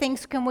kinds of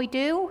things can we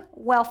do?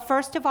 Well,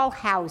 first of all,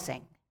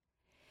 housing.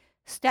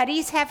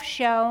 Studies have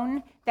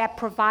shown that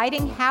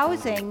providing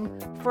housing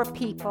for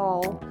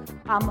people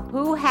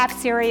who have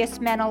serious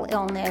mental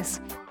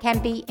illness can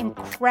be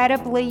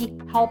incredibly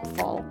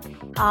helpful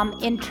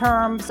in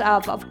terms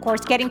of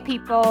course, getting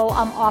people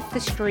off the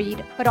street,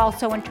 but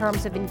also in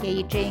terms of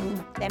engaging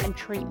them in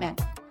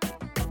treatment.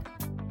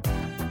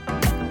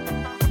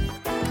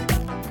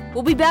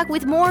 We'll be back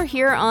with more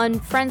here on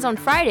Friends on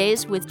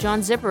Fridays with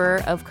John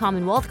Zipperer of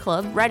Commonwealth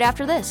Club right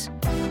after this.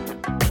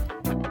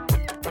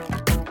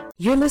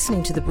 You're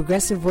listening to the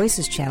Progressive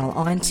Voices channel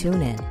on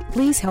TuneIn.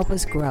 Please help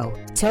us grow.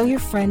 Tell your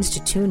friends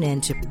to tune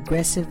in to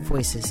Progressive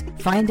Voices.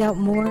 Find out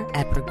more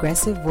at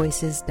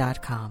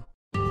progressivevoices.com.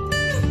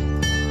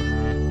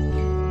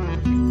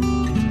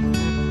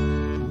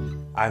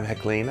 I'm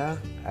Heklina.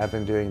 I've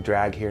been doing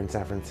drag here in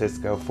San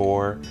Francisco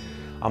for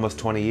almost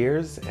 20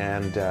 years,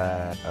 and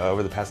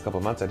over the past couple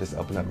of months I just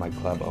opened up my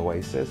club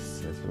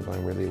Oasis. It's been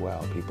going really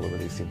well. People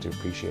really seem to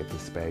appreciate the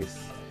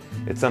space.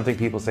 It's something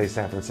people say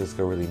San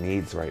Francisco really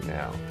needs right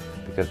now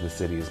because the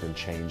city has been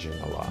changing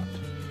a lot.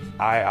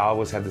 I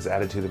always had this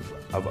attitude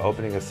of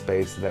opening a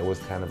space that was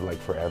kind of like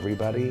for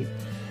everybody,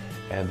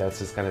 and that's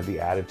just kind of the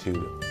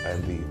attitude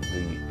and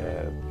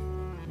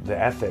the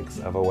ethics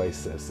of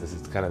Oasis. Is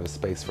it's kind of a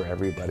space for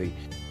everybody.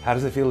 How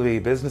does it feel to be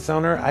a business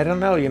owner? I don't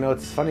know. You know,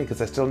 it's funny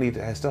because I still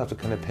have to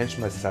kind of pinch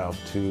myself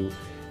to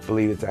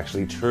believe it's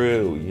actually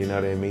true. You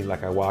know what I mean?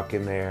 Like I walk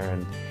in there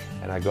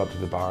and I go up to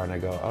the bar and I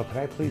go, oh, could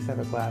I please have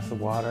a glass of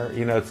water?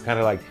 You know, it's kind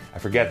of like, I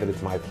forget that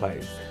it's my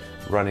place.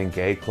 Running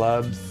gay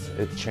clubs,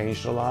 it's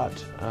changed a lot.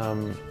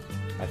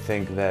 I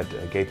think that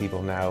gay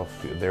people now,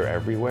 they're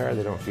everywhere.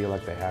 They don't feel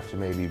like they have to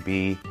maybe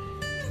be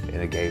in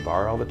a gay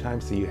bar all the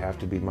time, so you have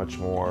to be much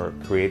more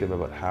creative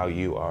about how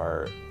you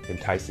are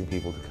enticing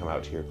people to come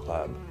out to your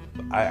club.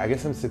 I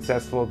guess I'm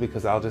successful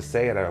because I'll just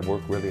say it, I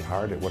work really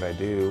hard at what I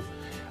do.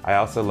 I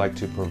also like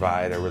to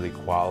provide a really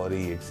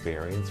quality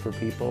experience for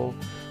people.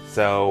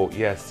 So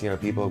yes, you know,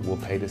 people will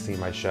pay to see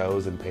my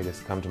shows and pay to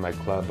come to my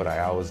club, but I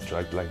always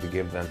like to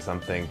give them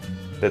something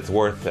that's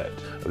worth it.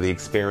 The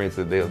experience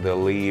that they'll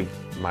leave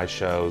my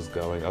shows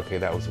going, okay,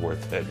 that was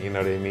worth it. You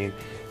know what I mean?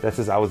 That's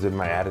just always been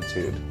my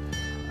attitude,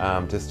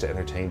 just to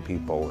entertain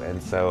people.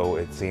 And so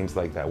it seems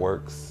like that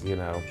works, you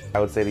know. I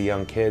would say to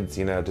young kids,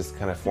 you know, just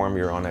kind of form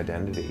your own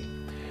identity.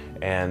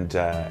 And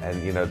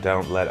you know,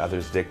 don't let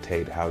others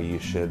dictate how you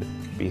should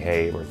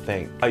behave or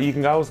think. You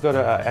can always go to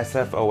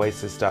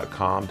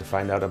sfoasis.com to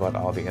find out about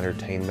all the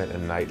entertainment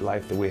and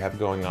nightlife that we have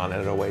going on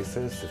at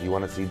Oasis. If you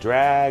want to see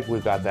drag,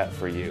 we've got that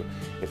for you.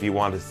 If you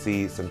want to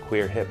see some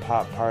queer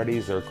hip-hop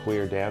parties or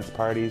queer dance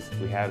parties,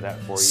 we have that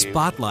for you.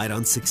 Spotlight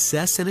on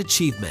Success and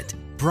Achievement,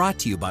 brought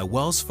to you by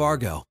Wells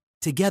Fargo.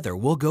 Together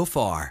we'll go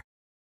far.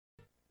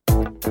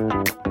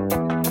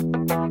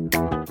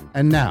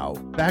 And now,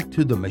 back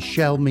to the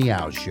Michelle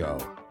Meow Show.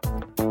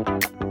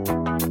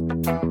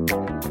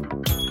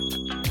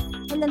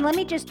 And then let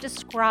me just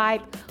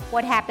describe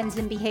what happens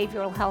in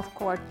behavioral health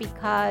court,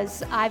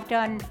 because I've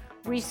done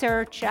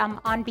research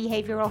on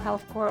behavioral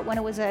health court. When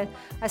it was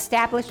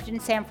established in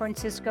San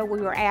Francisco,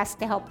 we were asked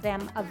to help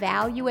them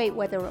evaluate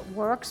whether it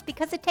works,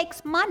 because it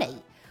takes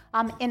money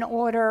in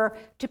order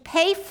to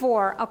pay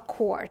for a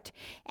court.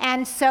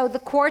 And so the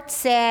court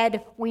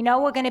said, we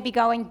know we're going to be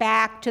going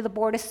back to the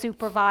Board of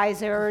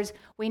Supervisors.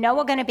 We know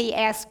we're going to be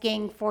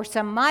asking for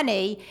some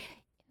money.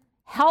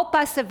 Help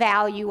us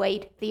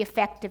evaluate the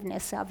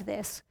effectiveness of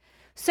this.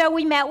 So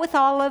we met with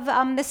all of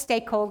the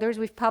stakeholders.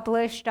 We've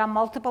published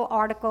multiple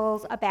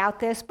articles about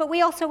this, but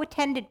we also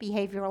attended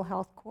behavioral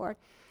health court.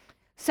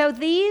 So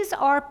these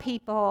are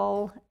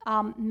people,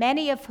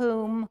 many of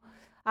whom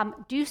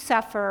do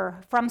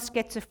suffer from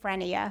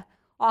schizophrenia,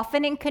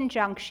 often in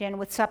conjunction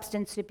with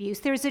substance abuse.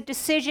 There's a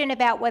decision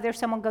about whether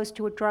someone goes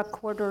to a drug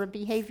court or a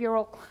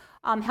behavioral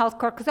health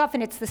court, because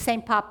often it's the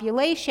same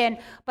population,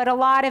 but a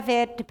lot of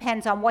it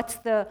depends on what's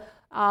the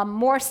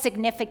more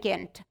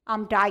significant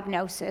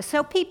diagnosis.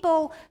 So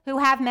people who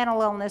have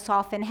mental illness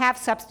often have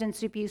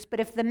substance abuse, but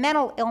if the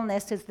mental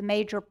illness is the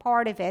major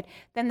part of it,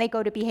 then they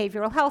go to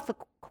behavioral health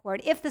court.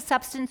 If the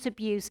substance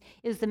abuse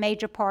is the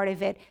major part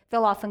of it,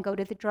 they'll often go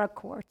to the drug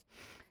court.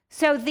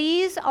 So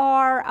these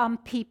are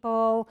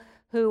people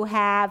who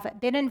have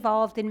been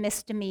involved in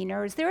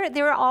misdemeanors.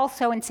 There are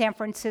also in San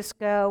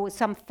Francisco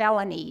some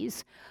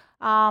felonies,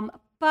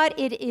 but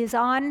it is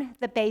on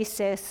the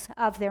basis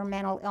of their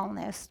mental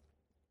illness.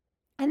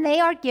 And they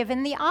are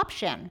given the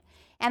option.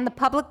 And the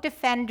public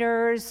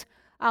defenders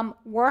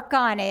work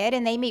on it,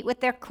 and they meet with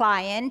their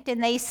client,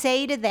 and they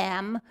say to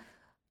them,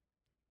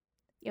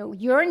 you know,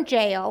 you're in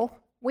jail.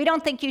 We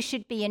don't think you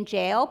should be in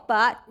jail,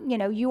 but you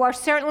know, you are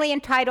certainly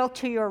entitled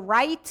to your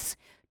rights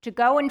to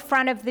go in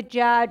front of the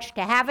judge,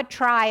 to have a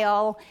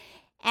trial,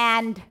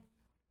 and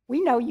we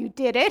know you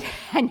did it,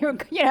 and you're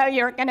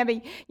going to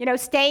be,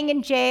 staying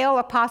in jail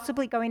or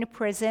possibly going to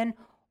prison,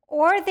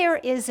 or there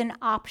is an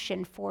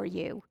option for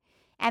you.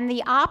 And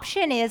the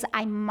option is,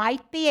 I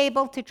might be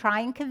able to try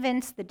and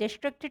convince the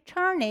district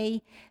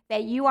attorney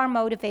that you are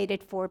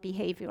motivated for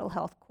behavioral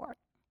health court.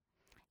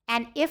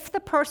 And if the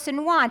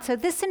person wants, so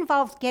this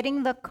involves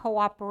getting the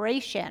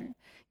cooperation,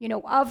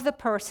 of the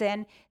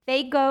person,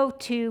 they go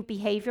to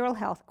behavioral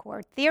health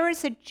court. There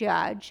is a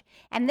judge,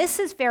 and this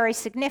is very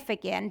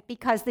significant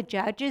because the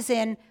judge is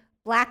in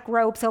black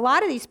robes. A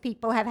lot of these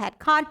people have had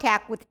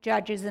contact with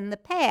judges in the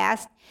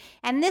past,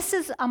 and this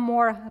is a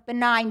more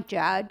benign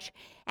judge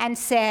and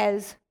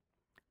says,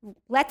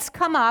 let's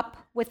come up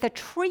with a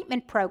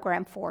treatment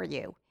program for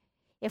you.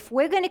 If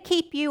we're going to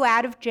keep you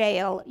out of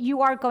jail,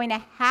 you are going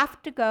to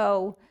have to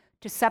go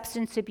to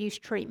substance abuse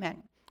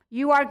treatment.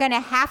 You are going to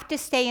have to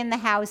stay in the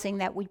housing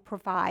that we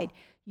provide.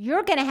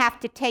 You're going to have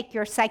to take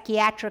your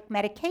psychiatric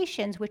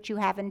medications, which you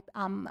haven't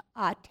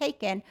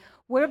taken.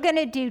 We're going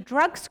to do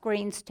drug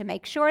screens to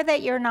make sure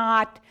that you're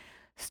not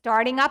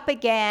starting up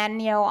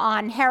again,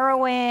 on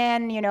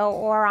heroin,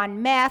 or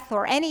on meth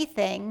or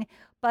anything.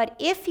 But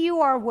if you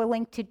are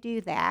willing to do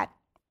that,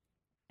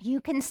 you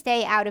can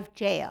stay out of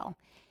jail.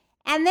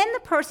 And then the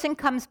person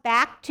comes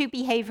back to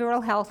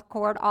behavioral health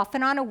court,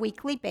 often on a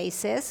weekly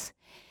basis,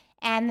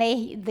 and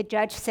the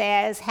judge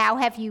says, "How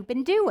have you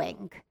been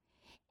doing?"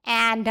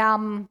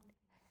 And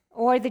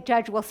or the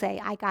judge will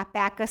say, "I got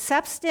back a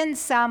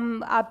substance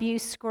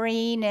abuse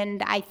screen,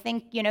 and I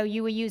think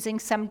you were using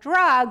some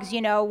drugs.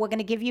 We're going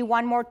to give you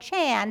one more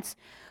chance."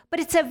 But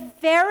it's a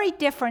very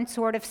different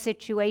sort of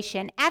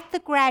situation at the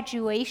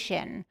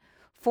graduation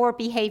for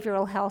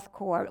behavioral health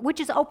court, which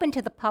is open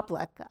to the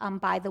public,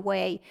 by the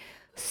way.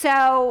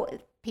 So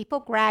people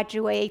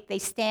graduate, they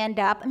stand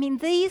up. I mean,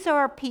 these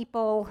are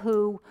people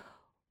who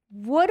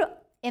would,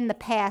 in the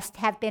past,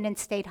 have been in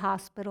state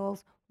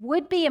hospitals,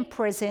 would be in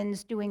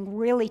prisons doing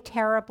really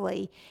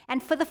terribly.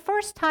 And for the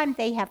first time,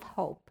 they have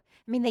hope.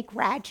 I mean, they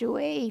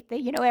graduate,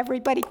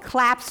 everybody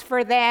claps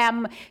for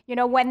them.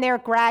 When they're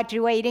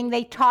graduating,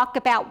 they talk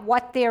about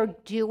what they're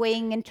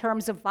doing in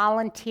terms of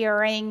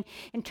volunteering,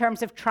 in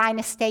terms of trying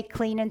to stay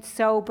clean and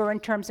sober, in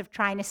terms of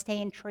trying to stay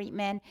in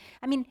treatment.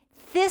 I mean,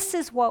 this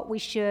is what we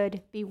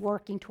should be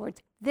working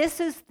towards. This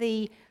is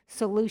the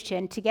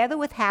solution, together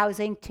with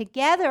housing,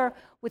 together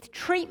with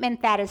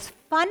treatment that is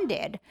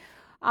funded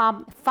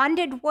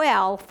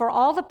well for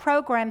all the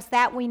programs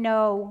that we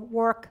know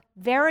work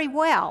very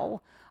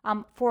well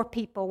for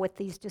people with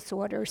these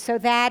disorders. So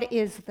that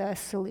is the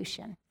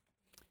solution.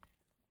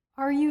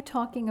 Are you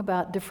talking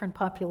about different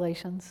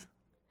populations?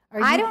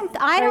 I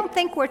don't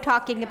think we're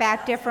talking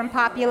about different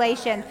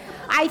populations.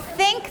 I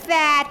think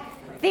that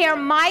there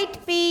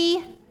might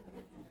be,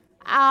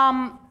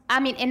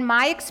 in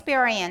my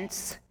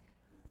experience,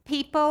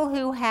 people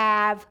who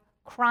have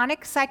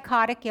chronic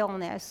psychotic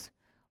illness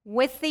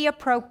with the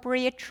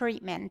appropriate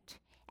treatment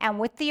and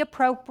with the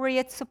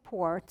appropriate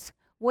supports,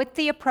 with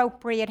the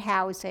appropriate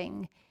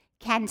housing,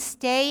 can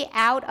stay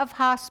out of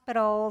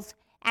hospitals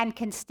and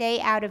can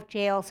stay out of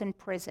jails and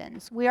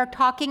prisons. We are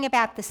talking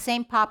about the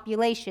same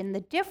population.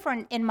 The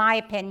different, in my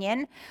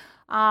opinion,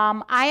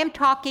 I am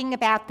talking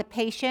about the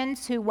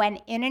patients who went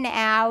in and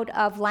out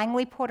of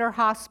Langley Porter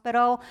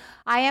Hospital.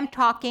 I am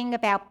talking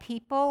about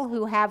people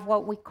who have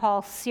what we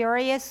call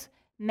serious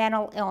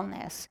mental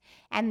illness.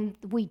 And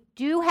we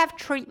do have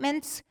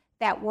treatments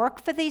that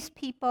work for these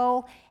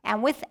people,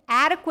 and with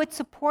adequate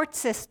support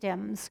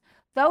systems,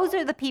 those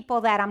are the people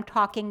that I'm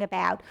talking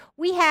about.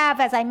 We have,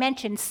 as I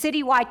mentioned,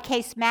 citywide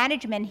case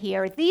management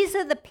here. These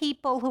are the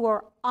people who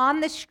are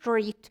on the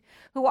street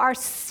who are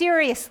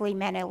seriously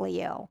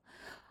mentally ill.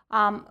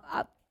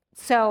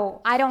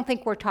 So I don't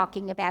think we're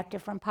talking about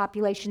different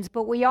populations,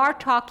 but we are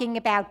talking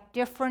about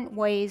different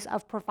ways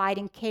of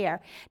providing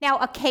care. Now,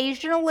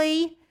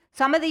 occasionally,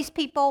 some of these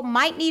people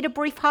might need a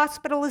brief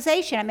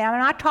hospitalization. I mean, I'm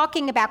not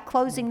talking about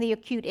closing the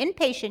acute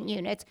inpatient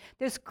units.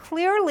 There's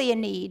clearly a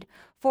need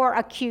for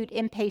acute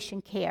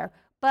inpatient care.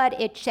 But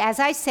as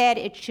I said,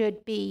 it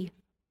should be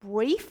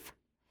brief.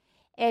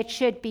 It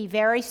should be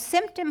very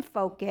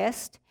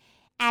symptom-focused.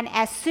 And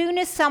as soon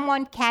as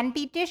someone can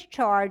be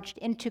discharged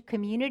into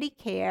community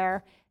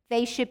care,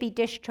 they should be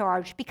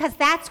discharged because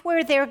that's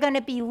where they're going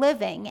to be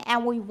living,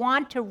 and we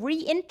want to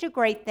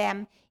reintegrate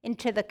them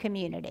into the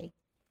community.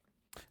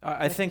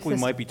 I think we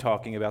might be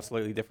talking about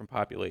slightly different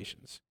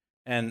populations.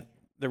 And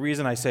the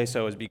reason I say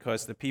so is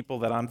because the people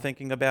that I'm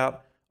thinking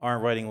about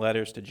aren't writing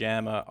letters to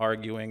JAMA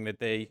arguing that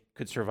they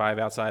could survive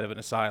outside of an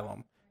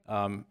asylum.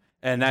 And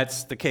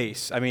that's the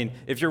case. I mean,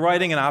 if you're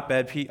writing an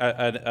op-ed,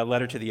 a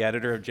letter to the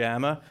editor of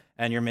JAMA,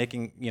 and you're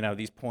making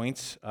these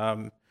points,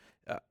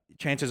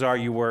 chances are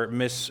you were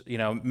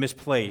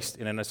misplaced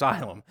in an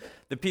asylum.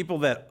 The people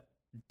that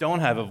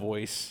don't have a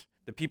voice,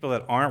 the people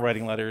that aren't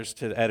writing letters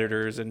to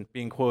editors and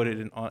being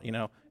quoted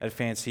at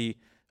fancy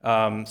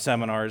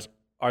seminars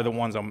are the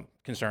ones I'm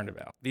concerned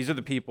about. These are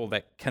the people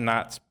that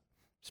cannot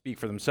speak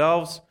for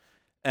themselves,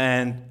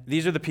 and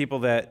these are the people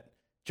that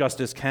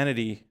Justice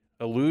Kennedy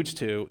alludes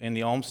to in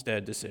the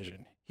Olmstead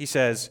decision. He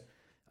says,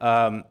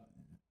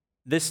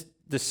 this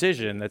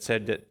decision that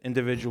said that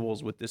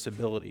individuals with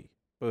disability,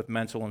 both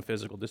mental and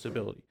physical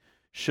disability,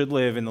 should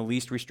live in the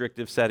least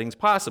restrictive settings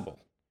possible,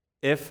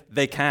 if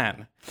they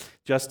can.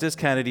 Justice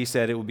Kennedy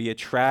said it would be a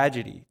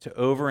tragedy to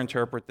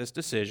overinterpret this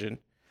decision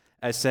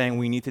as saying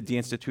we need to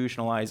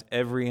deinstitutionalize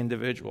every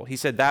individual. He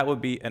said that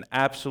would be an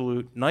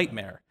absolute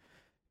nightmare.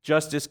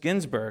 Justice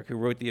Ginsburg, who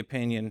wrote the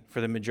opinion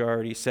for the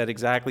majority, said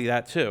exactly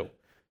that too.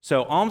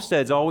 So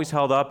Olmstead's always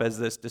held up as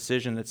this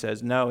decision that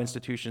says, no,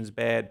 institution's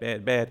bad,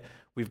 bad, bad.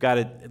 We've got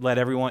to let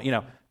everyone,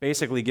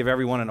 basically give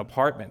everyone an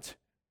apartment.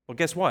 Well,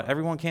 guess what?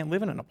 Everyone can't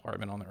live in an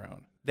apartment on their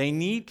own. They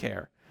need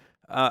care.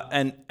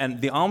 And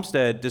the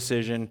Olmstead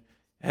decision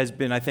has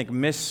been, I think,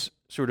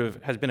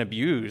 has been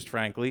abused,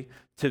 frankly,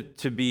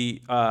 to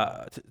be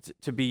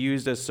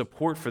used as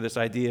support for this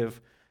idea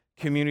of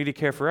community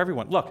care for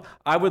everyone. Look,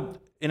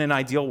 in an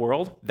ideal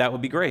world, that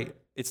would be great.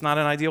 It's not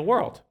an ideal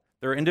world.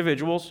 There are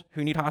individuals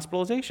who need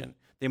hospitalization.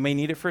 They may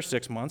need it for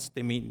 6 months.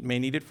 They may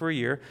need it for a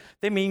year.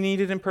 They may need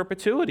it in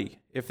perpetuity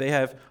if they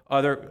have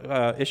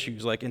other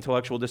issues like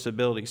intellectual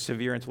disabilities,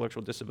 severe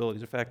intellectual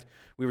disabilities. In fact,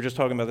 we were just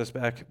talking about this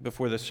back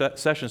before the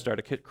session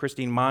started.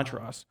 Christine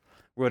Montross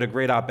wrote a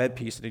great op-ed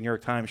piece in the New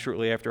York Times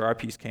shortly after our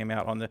piece came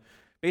out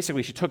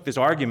basically she took this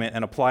argument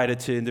and applied it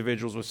to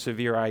individuals with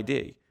severe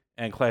ID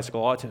and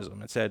classical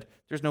autism and said,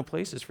 there's no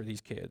places for these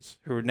kids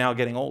who are now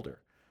getting older.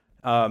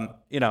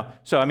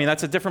 So I mean,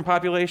 that's a different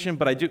population,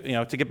 but I do,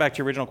 to get back to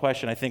your original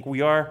question, I think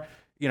we are,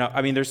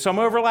 there's some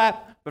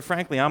overlap, but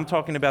frankly, I'm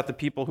talking about the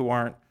people who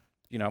aren't,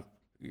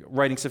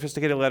 writing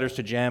sophisticated letters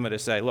to JAMA to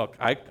say, look,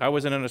 I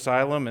was in an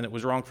asylum and it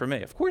was wrong for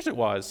me. Of course it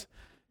was,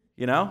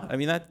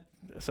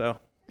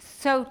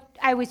 So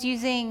I was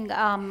using,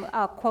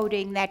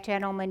 quoting that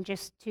gentleman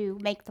just to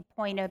make the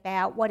point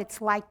about what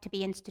it's like to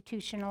be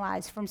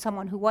institutionalized from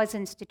someone who was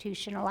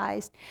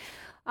institutionalized.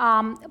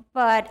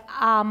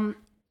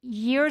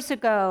 Years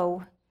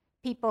ago,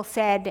 people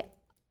said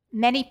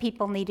many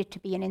people needed to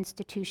be in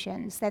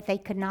institutions, that they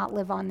could not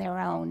live on their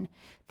own.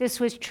 This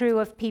was true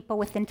of people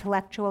with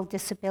intellectual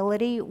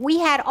disability. We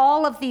had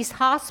all of these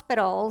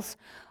hospitals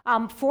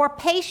for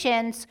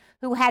patients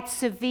who had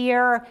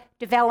severe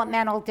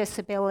developmental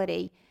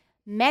disability.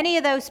 Many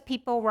of those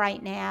people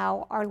right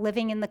now are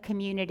living in the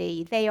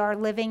community. They are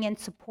living in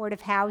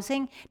supportive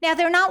housing. Now,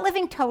 they're not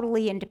living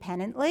totally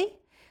independently.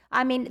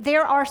 I mean,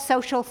 there are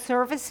social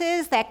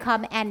services that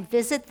come and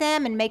visit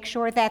them and make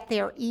sure that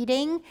they're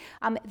eating.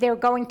 They're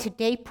going to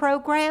day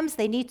programs.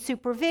 They need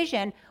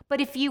supervision.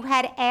 But if you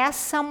had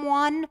asked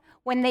someone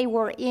when they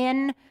were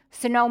in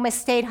Sonoma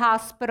State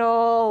Hospital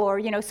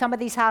or, some of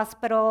these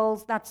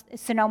hospitals, not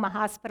Sonoma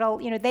Hospital,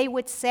 they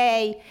would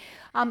say,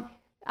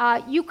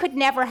 you could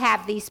never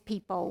have these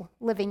people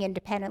living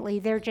independently.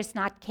 They're just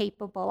not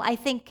capable. I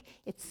think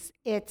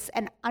it's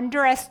an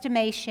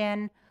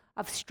underestimation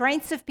of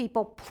strengths of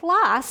people.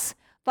 Plus,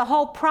 the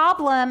whole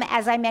problem,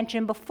 as I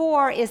mentioned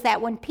before, is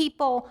that when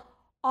people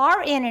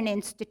are in an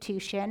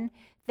institution,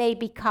 they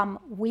become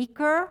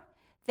weaker,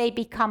 they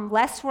become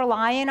less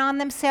reliant on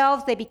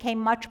themselves, they became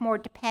much more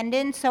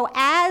dependent. So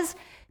as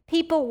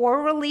people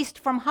were released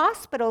from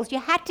hospitals, you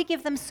had to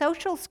give them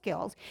social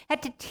skills,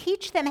 had to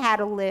teach them how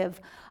to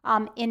live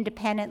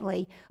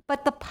independently.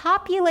 But the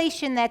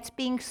population that's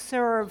being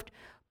served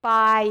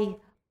by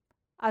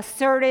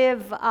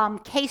assertive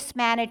case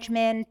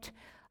management,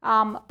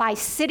 by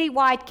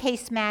citywide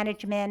case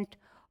management,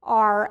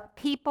 are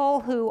people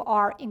who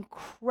are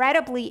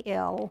incredibly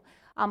ill,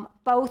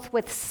 both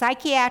with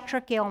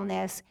psychiatric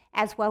illness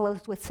as well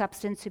as with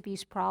substance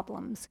abuse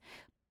problems.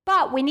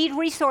 But we need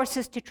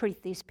resources to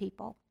treat these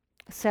people.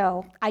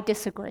 So I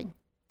disagree.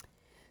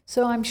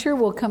 So I'm sure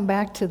we'll come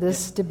back to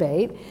this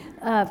debate.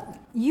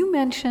 You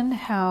mentioned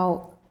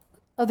how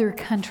other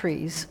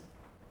countries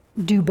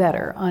do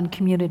better on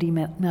community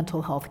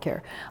mental health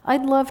care.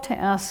 I'd love to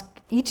ask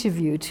each of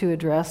you to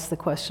address the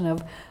question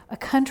of a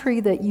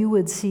country that you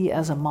would see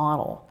as a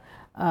model,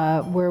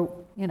 where,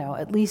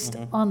 at least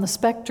on the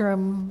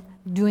spectrum,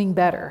 doing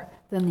better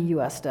than the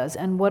U.S. does,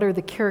 and what are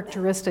the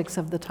characteristics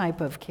of the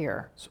type of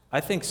care?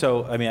 I think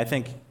so.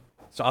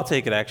 I'll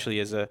take it actually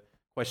as a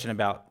question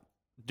about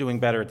doing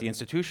better at the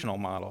institutional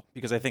model,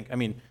 because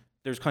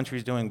there's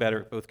countries doing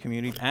better at both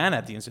community and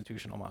at the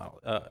institutional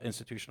model,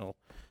 institutional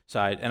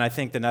side. And I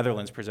think the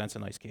Netherlands presents a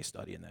nice case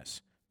study in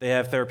this. They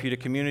have therapeutic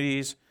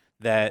communities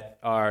that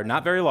are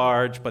not very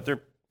large, but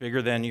they're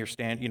bigger than your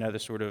the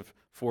sort of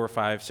 4 or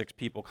 5, 6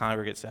 people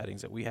congregate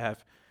settings that we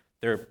have.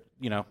 They're,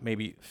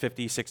 maybe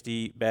 50,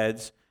 60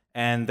 beds,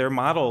 and they're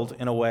modeled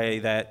in a way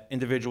that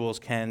individuals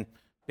can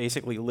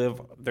basically live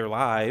their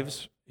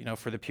lives,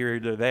 for the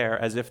period they're there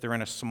as if they're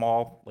in a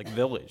small,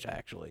 village,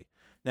 actually.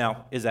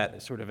 Now, is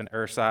that sort of an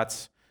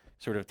ersatz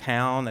sort of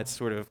town that's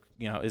sort of,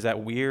 is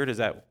that weird? Is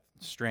that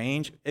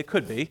strange? It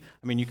could be.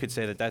 You could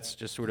say that that's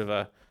just sort of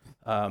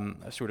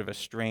a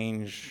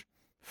strange,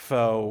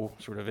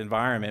 faux sort of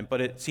environment,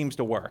 but it seems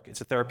to work. It's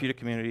a therapeutic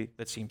community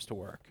that seems to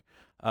work.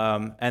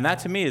 And that,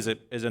 to me, is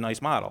a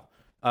nice model.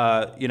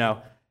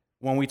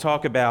 When we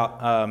talk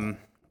about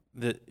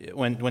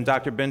when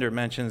Dr. Binder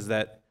mentions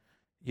that,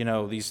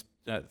 these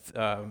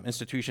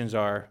institutions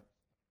are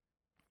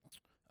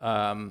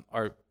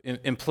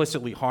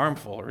implicitly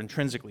harmful or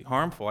intrinsically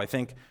harmful, I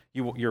think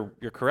you're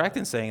correct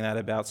in saying that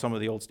about some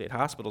of the old state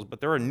hospitals,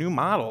 but there are new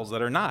models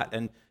that are not.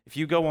 And if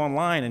you go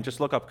online and just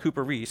look up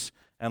Cooper Reese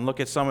and look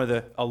at some of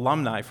the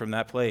alumni from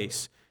that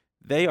place,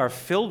 they are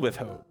filled with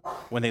hope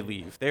when they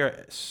leave.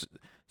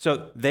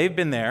 So they've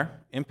been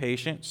there,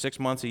 inpatient, 6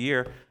 months, a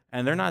year,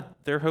 and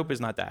their hope is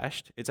not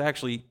dashed. It's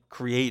actually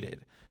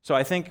created. So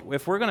I think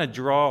if we're going to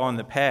draw on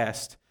the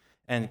past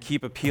and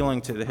keep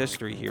appealing to the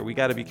history here, we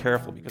got to be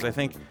careful, because I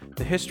think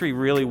the history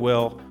really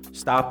will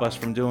stop us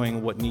from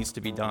doing what needs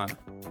to be done.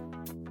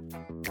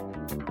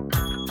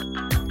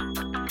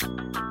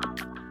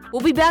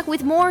 We'll be back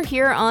with more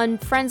here on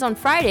Friends on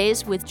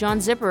Fridays with John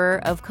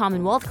Zipperer of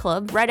Commonwealth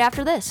Club right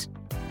after this.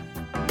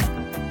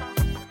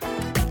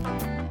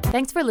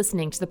 Thanks for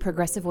listening to the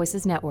Progressive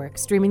Voices Network,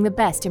 streaming the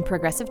best in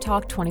progressive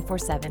talk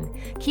 24/7.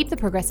 Keep the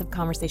progressive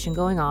conversation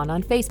going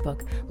on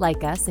Facebook.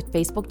 Like us at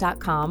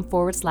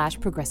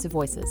facebook.com/Progressive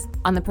Voices.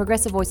 On the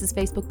Progressive Voices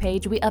Facebook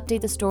page, we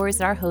update the stories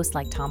that our hosts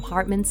like Tom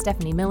Hartman,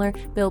 Stephanie Miller,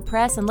 Bill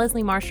Press, and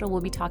Leslie Marshall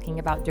will be talking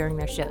about during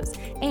their shows.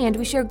 And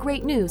we share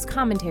great news,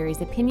 commentaries,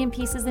 opinion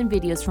pieces, and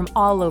videos from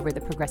all over the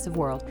progressive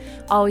world.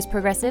 Always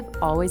progressive,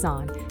 always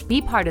on.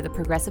 Be part of the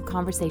progressive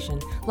conversation.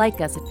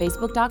 Like us at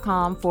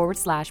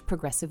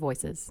facebook.com/Progressive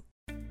Voices.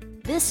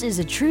 This is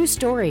a true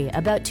story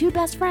about two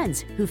best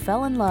friends who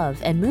fell in love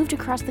and moved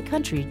across the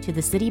country to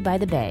the city by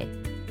the bay.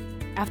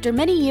 After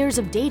many years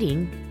of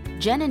dating,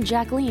 Jen and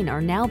Jacqueline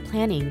are now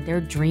planning their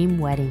dream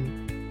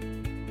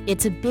wedding.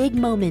 It's a big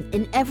moment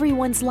in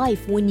everyone's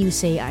life when you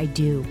say I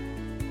do,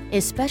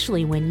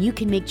 especially when you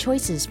can make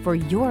choices for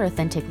your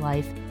authentic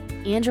life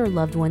and your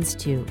loved ones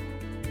too.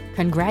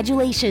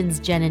 Congratulations,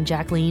 Jen and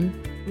Jacqueline.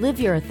 Live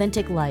your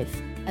authentic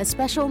life. A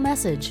special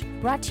message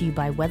brought to you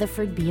by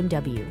Weatherford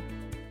BMW.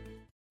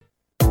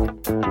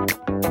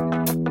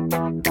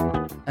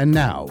 And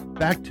now,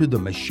 back to the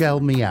Michelle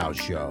Meow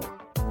Show.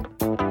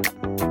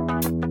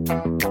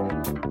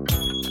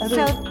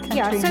 So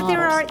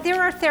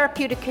there are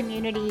therapeutic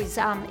communities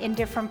in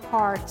different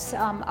parts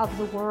of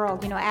the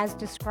world, as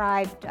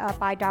described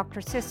by Dr.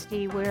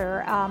 Sisti,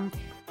 where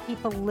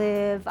people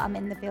live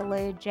in the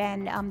village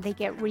and they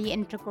get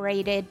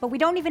reintegrated. But we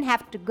don't even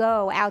have to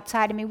go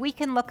outside. I mean, we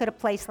can look at a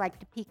place like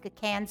Topeka,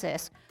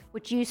 Kansas,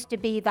 which used to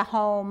be the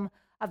home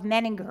of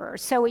Menningers.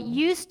 So it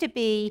used to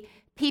be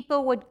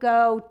people would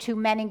go to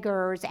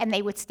Menningers and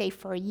they would stay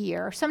for a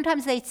year.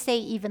 Sometimes they'd stay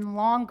even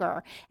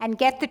longer and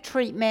get the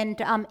treatment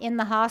in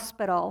the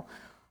hospital,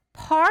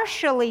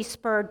 partially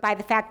spurred by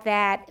the fact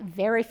that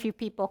very few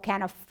people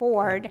can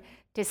afford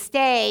to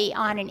stay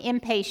on an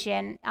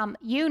inpatient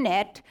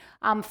unit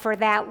for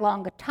that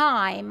long a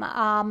time.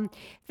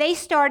 They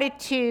started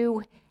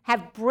to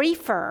have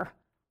briefer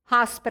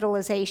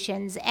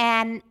hospitalizations,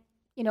 and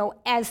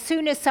as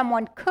soon as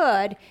someone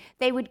could,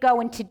 they would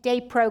go into day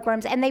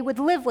programs and they would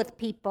live with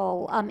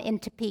people in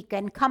Topeka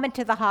and come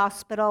into the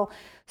hospital.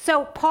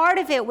 So part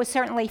of it was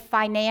certainly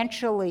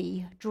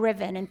financially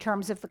driven in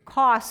terms of the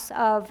costs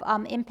of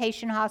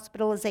inpatient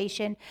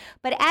hospitalization.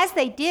 But as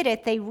they did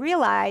it, they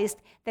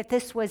realized that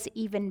this was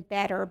even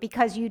better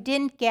because you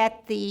didn't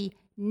get the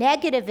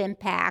negative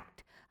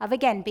impact of,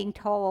 again, being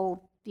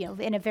told,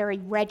 in a very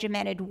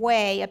regimented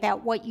way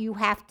about what you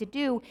have to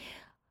do,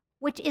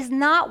 which is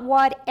not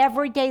what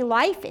everyday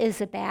life is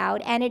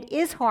about, and it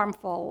is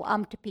harmful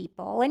to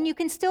people. And you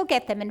can still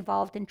get them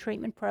involved in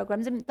treatment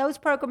programs. And those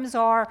programs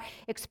are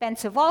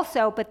expensive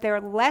also, but they're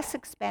less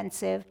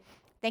expensive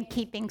than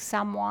keeping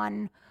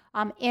someone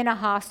in a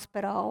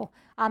hospital,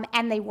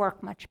 and they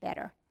work much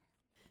better.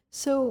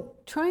 So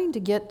trying to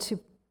get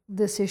to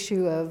this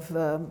issue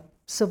of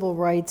civil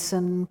rights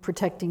and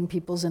protecting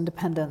people's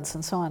independence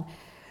and so on,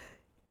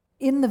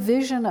 in the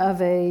vision of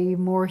a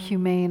more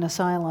humane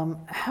asylum,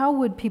 how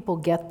would people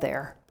get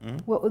there? Mm-hmm.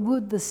 What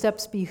would the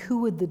steps be? Who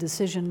would the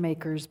decision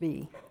makers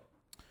be?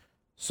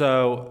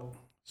 So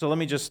let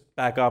me just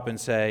back up and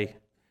say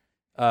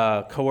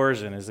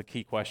coercion is the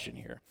key question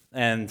here.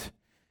 And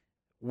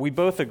we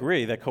both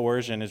agree that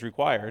coercion is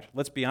required.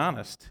 Let's be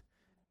honest.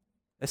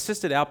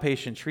 Assisted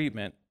outpatient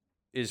treatment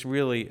is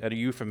really a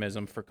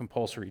euphemism for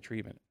compulsory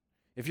treatment.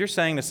 If you're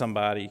saying to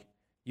somebody,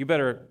 you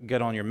better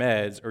get on your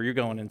meds or you're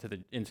going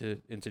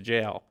into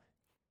jail,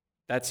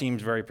 that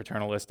seems very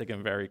paternalistic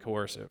and very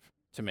coercive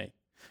to me.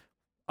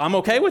 I'm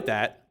okay with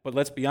that, but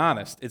let's be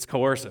honest, it's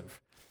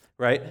coercive,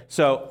 right?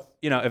 So,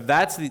 if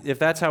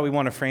that's how we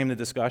want to frame the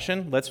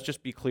discussion, let's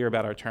just be clear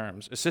about our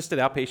terms. Assisted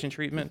outpatient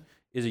treatment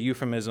is a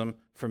euphemism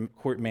for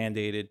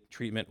court-mandated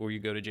treatment where you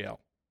go to jail,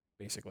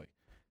 basically.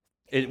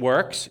 It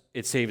works,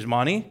 it saves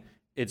money,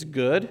 it's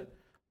good,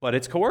 but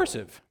it's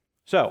coercive.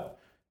 So,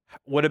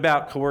 what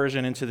about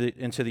coercion into the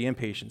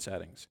inpatient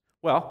settings?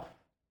 Well,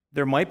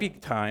 there might be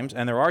times,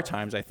 and there are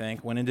times, I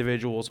think, when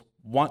individuals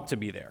want to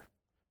be there,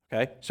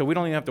 okay? So we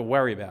don't even have to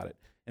worry about it.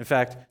 In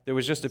fact, there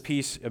was just a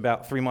piece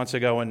about 3 months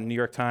ago in the New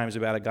York Times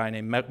about a guy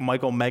named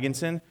Michael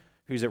Megginson,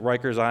 who's at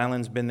Rikers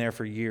Island, been there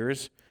for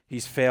years.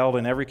 He's failed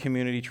in every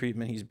community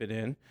treatment he's been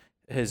in.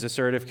 His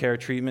assertive care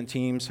treatment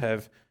teams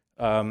have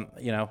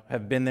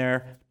been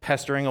there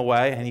pestering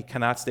away, and he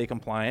cannot stay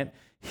compliant.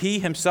 He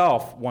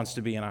himself wants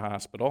to be in a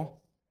hospital.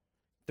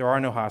 There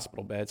are no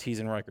hospital beds. He's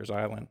in Rikers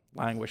Island,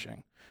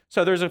 languishing.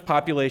 So there's a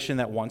population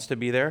that wants to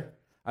be there.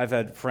 I've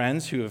had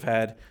friends who have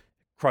had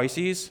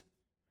crises,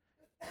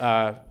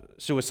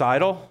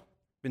 suicidal,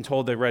 been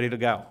told they're ready to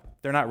go.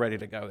 They're not ready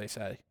to go, they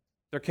say.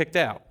 They're kicked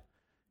out.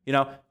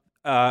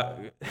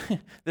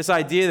 This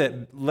idea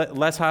that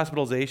less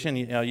hospitalization,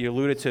 you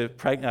alluded to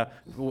pregnant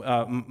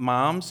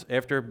moms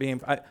after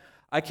being...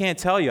 I can't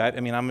tell you.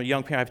 I'm a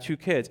young parent. I have 2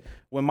 kids.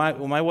 When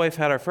my wife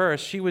had her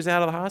first, she was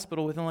out of the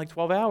hospital within like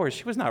 12 hours.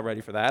 She was not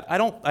ready for that.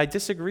 I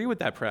disagree with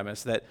that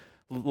premise that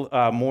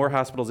more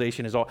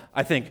hospitalization is all.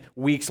 I think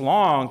weeks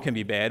long can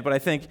be bad, but I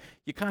think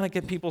you kind of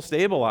get people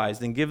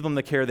stabilized and give them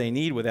the care they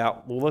need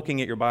without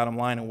looking at your bottom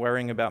line and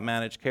worrying about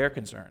managed care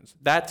concerns.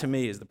 That to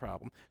me is the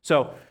problem.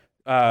 So,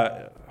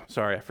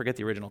 sorry, I forget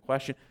the original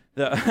question.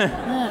 The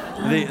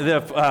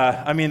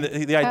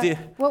idea.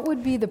 What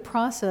would be the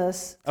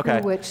process through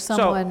Okay. which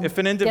someone So if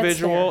an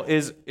individual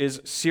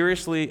is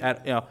seriously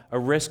at a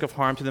risk of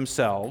harm to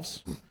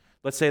themselves,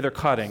 let's say they're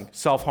cutting,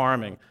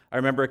 self-harming. I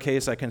remember a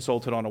case I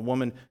consulted on. A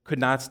woman could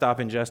not stop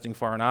ingesting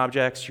foreign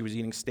objects. She was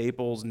eating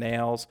staples,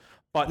 nails,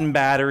 button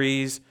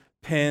batteries,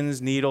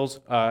 pins, needles.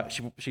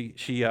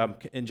 She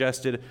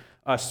ingested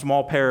a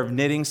small pair of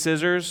knitting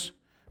scissors,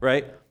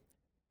 right?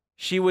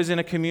 She was in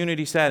a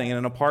community setting, in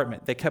an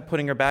apartment. They kept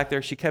putting her back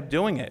there. She kept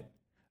doing it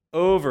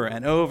over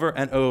and over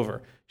and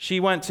over. She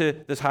went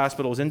to this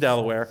hospital, it was in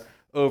Delaware,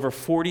 over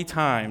 40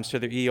 times to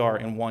the ER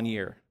in 1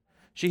 year.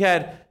 She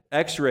had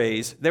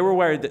X-rays. They were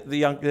worried that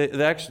the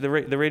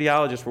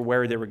radiologists were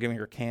worried they were giving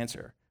her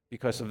cancer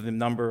because of the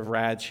number of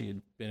rads she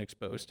had been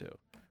exposed to,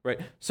 right?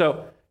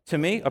 So to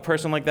me, a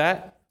person like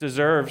that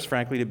deserves,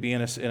 frankly, to be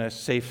in a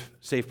safe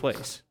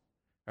place,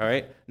 all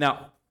right?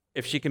 Now,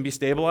 if she can be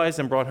stabilized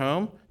and brought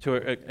home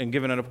and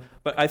given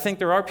but I think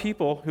there are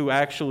people who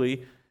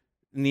actually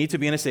need to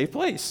be in a safe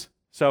place.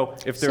 So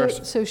if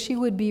there's so she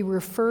would be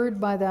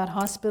referred by that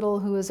hospital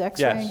who is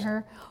X-raying Yes.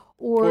 her,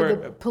 or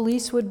the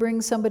police would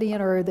bring somebody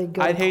in, or they'd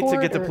go. I'd hate to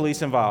get the or-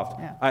 police involved.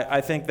 Yeah.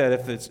 I think that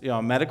if it's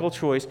a medical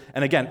choice,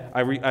 and again,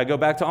 I go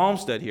back to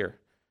Olmsted here.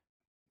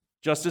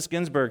 Justice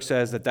Ginsburg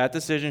says that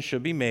decision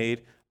should be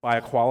made by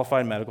a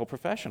qualified medical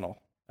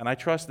professional, and I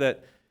trust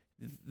that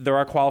there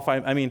are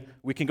qualified. I mean,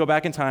 we can go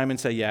back in time and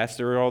say yes,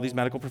 there are all these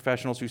medical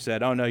professionals who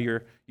said, "Oh no, you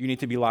need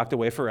to be locked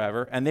away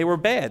forever," and they were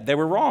bad, they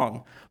were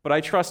wrong. But I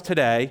trust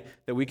today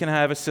that we can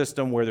have a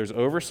system where there's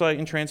oversight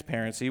and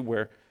transparency,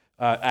 where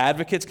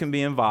advocates can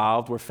be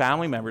involved, where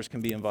family members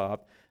can be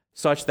involved,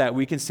 such that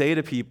we can say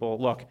to people,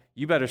 look,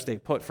 you better stay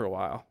put for a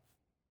while.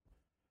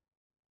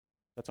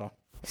 That's all.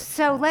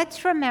 So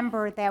let's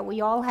remember that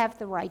we all have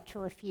the right to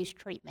refuse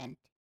treatment,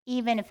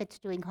 even if it's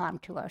doing harm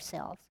to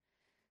ourselves.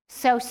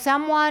 So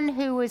someone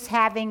who is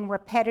having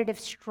repetitive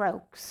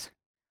strokes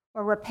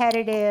or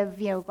repetitive,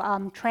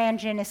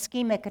 transient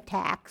ischemic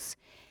attacks,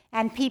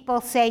 and people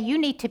say, you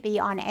need to be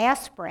on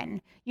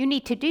aspirin, you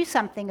need to do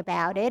something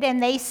about it,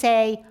 and they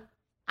say,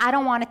 I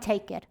don't want to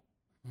take it.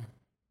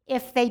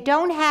 If they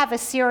don't have a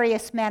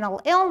serious mental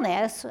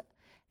illness,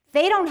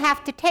 they don't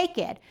have to take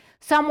it.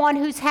 Someone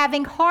who's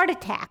having heart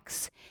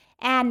attacks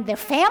and their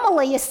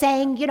family is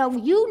saying,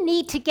 you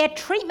need to get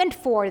treatment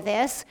for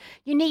this,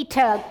 you need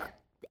to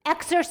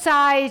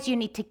exercise, you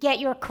need to get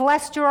your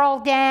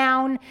cholesterol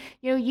down,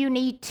 you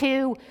need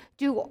to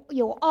do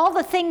all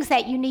the things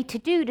that you need to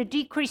do to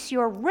decrease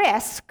your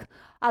risk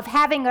of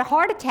having a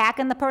heart attack,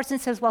 and the person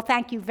says, well,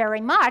 thank you very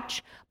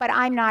much, but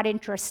I'm not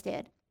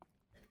interested.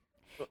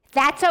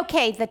 That's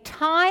okay. The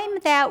time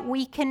that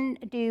we can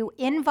do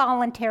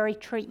involuntary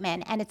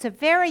treatment, and it's a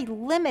very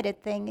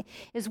limited thing,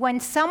 is when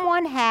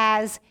someone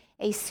has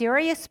a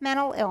serious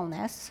mental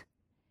illness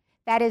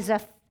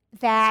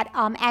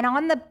and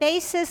on the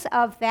basis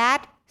of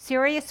that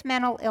serious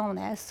mental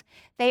illness,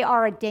 they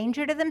are a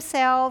danger to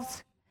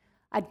themselves,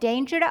 a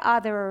danger to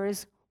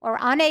others, or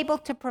unable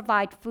to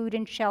provide food,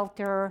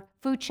 shelter,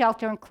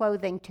 and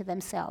clothing to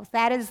themselves.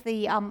 That is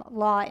the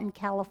law in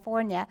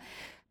California.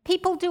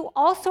 People do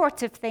all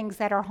sorts of things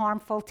that are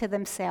harmful to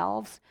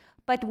themselves,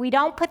 but we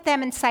don't put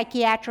them in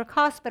psychiatric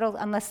hospitals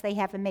unless they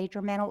have a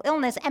major mental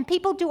illness. And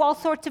people do all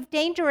sorts of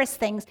dangerous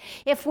things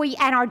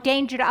and are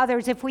danger to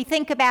others. If we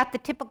think about the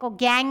typical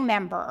gang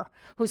member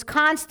who's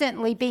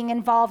constantly being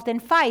involved in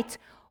fights,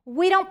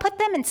 we don't put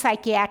them in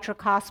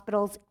psychiatric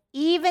hospitals,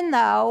 even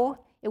though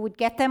it would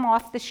get them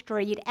off the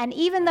street. And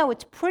even though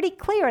it's pretty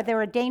clear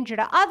they're a danger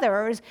to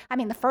others,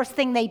 the first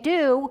thing they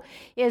do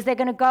is they're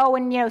going to go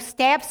and,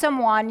 stab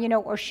someone,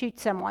 or shoot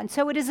someone.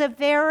 So it is a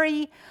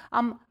very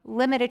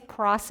limited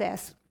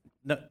process.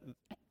 No,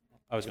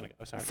 I was going to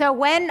go, sorry. So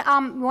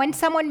when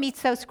someone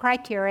meets those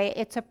criteria,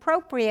 it's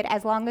appropriate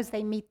as long as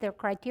they meet their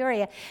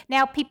criteria.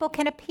 Now, people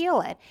can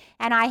appeal it.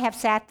 And I have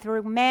sat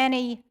through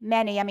many,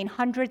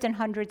 hundreds and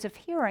hundreds of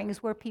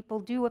hearings where people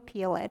do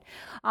appeal it.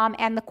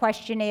 And the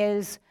question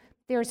is,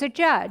 there's a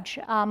judge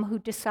who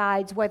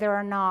decides whether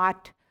or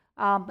not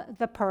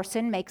the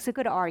person makes a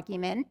good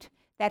argument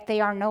that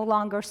they are no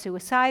longer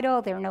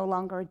suicidal, they're no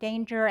longer a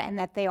danger, and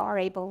that they are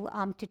able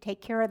to take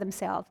care of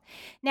themselves.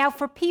 Now,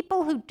 for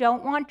people who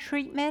don't want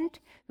treatment,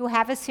 who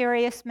have a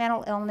serious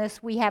mental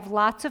illness, we have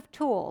lots of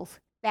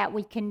tools that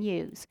we can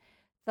use.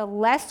 The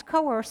less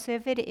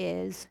coercive it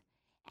is,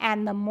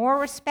 and the more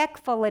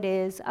respectful it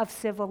is of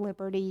civil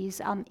liberties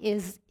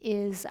is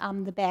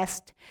the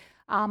best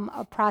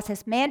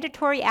process.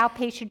 Mandatory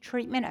outpatient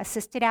treatment,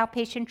 assisted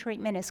outpatient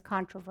treatment is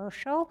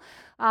controversial.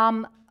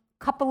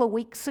 couple of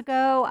weeks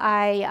ago,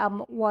 I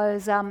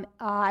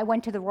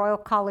went to the Royal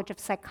College of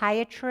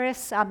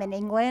Psychiatrists in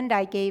England.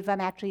 I gave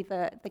actually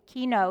the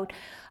keynote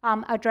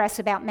address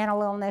about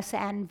mental illness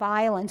and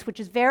violence,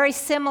 which is very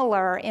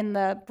similar in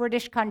the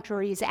British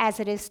countries as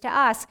it is to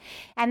us.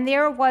 And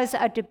there was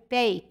a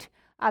debate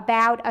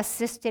about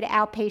assisted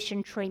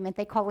outpatient treatment.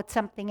 They call it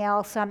something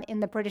else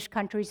in the British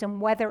countries, and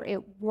whether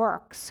it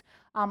works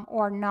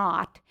or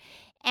not.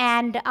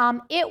 And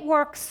it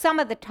works some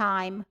of the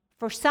time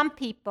for some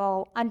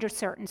people under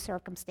certain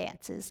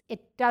circumstances.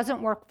 It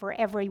doesn't work for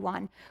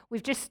everyone.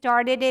 We've just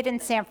started it in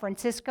San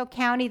Francisco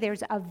County.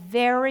 There's a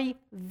very,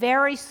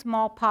 very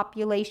small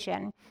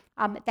population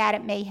that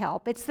it may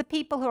help. It's the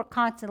people who are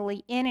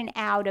constantly in and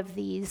out of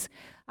these,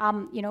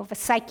 of a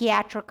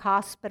psychiatric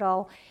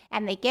hospital,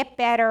 and they get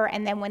better,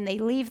 and then when they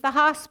leave the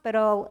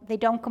hospital, they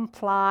don't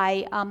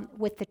comply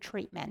with the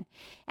treatment.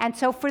 And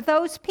so for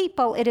those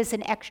people, it is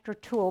an extra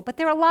tool. But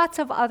there are lots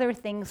of other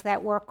things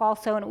that work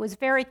also, and it was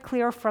very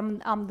clear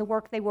from the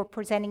work they were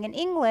presenting in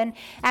England,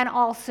 and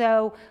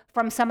also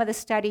from some of the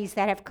studies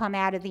that have come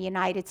out of the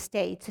United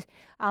States.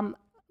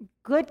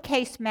 Good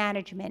case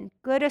management,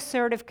 good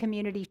assertive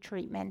community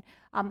treatment,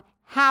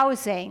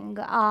 housing,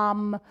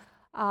 a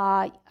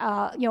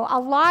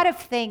lot of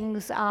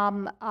things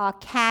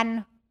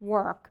can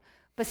work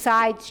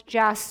besides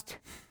just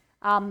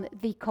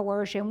the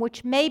coercion,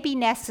 which may be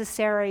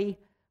necessary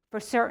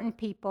for certain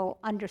people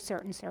under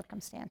certain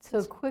circumstances.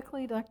 So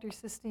quickly, Dr.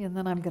 Sisti, and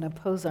then I'm going to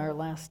pose our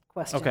last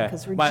question. Okay.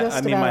 Because we're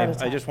just about out of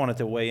time. I just wanted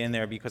to weigh in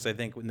there because I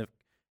think in the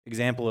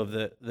example of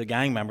the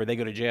gang member, they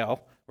go to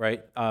jail,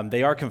 right?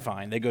 They are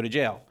confined. They go to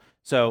jail.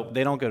 So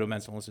they don't go to a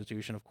mental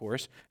institution, of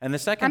course. And the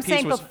second piece was...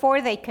 I'm saying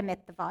before they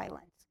commit the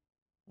violence.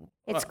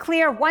 It's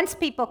clear once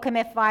people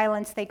commit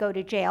violence, they go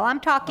to jail. I'm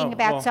talking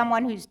about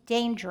someone who's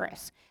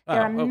dangerous.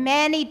 There are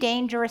many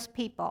dangerous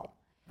people.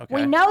 Okay.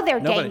 We know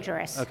they're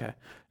dangerous. Okay.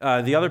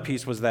 The other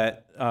piece was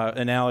that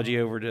analogy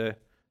over to,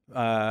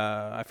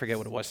 I forget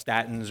what it was,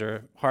 statins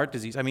or heart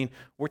disease. I mean,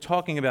 we're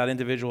talking about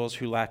individuals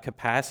who lack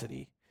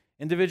capacity.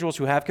 Individuals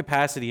who have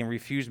capacity and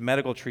refuse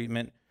medical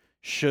treatment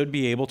should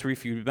be able to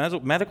refuse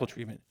medical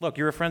treatment. Look,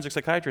 you're a forensic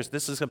psychiatrist.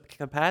 This is a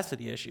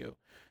capacity issue.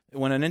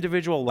 When an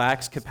individual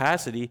lacks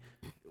capacity,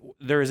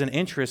 there is an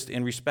interest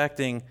in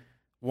respecting,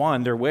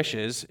 one, their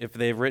wishes. If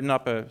they've written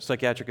up a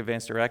psychiatric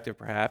advance directive,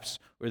 perhaps,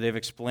 or they've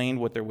explained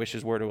what their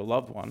wishes were to a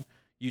loved one,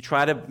 you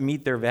try to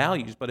meet their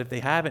values. But if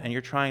they haven't and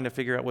you're trying to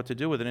figure out what to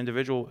do with an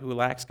individual who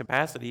lacks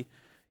capacity,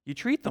 you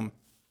treat them.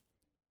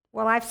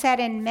 Well, I've said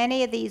in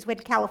many of these,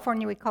 with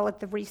California, we call it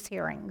the Reese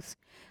hearings,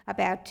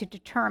 about to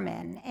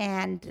determine.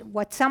 And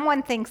what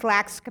someone thinks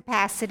lacks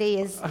capacity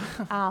is...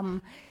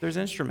 There's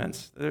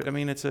instruments. I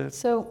mean, it's a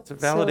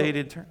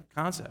validated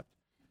concept.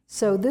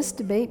 So this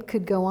debate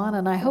could go on,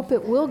 and I hope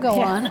it will go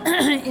on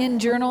in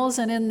journals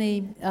and in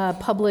the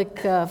public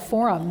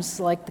forums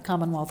like the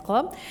Commonwealth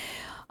Club.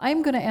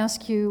 I'm going to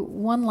ask you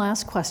one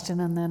last question,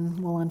 and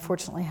then we'll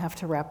unfortunately have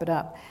to wrap it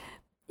up.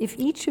 If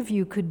each of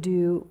you could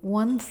do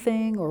one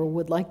thing or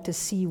would like to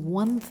see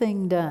one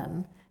thing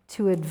done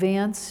to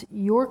advance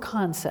your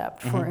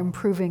concept for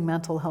improving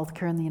mental health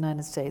care in the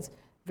United States,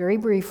 very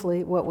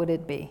briefly, what would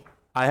it be?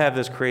 I have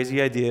this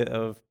crazy idea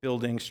of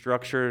building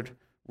structured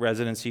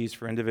residencies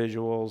for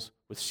individuals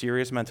with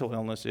serious mental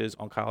illnesses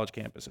on college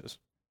campuses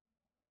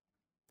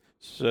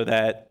so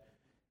that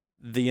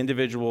the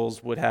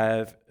individuals would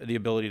have the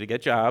ability to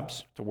get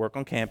jobs, to work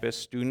on campus.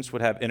 Students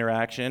would have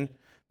interaction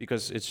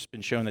because it's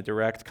been shown that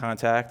direct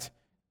contact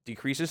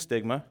decreases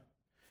stigma.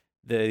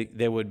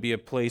 There would be a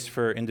place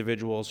for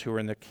individuals who are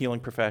in the healing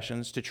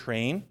professions to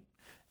train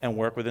and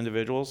work with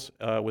individuals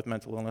with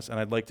mental illness, and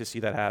I'd like to see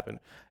that happen.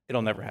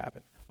 It'll never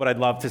happen, but I'd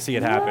love to see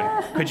it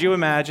happen. Could you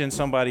imagine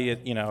somebody,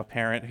 a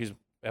parent who's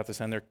about to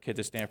send their kid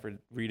to Stanford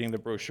reading the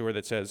brochure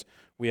that says,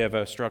 we have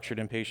a structured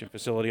inpatient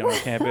facility on our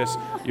campus,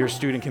 your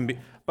student can be,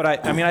 but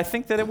I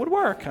think that it would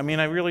work. I mean,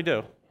 I really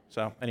do.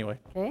 So anyway.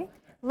 Okay.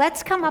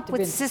 Let's come up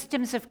with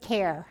systems of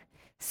care,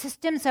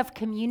 systems of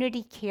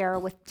community care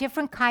with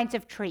different kinds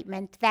of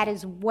treatment that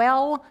is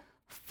well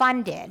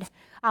funded,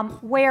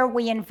 where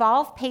we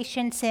involve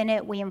patients in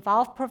it, we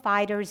involve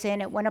providers in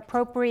it, when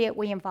appropriate,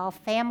 we involve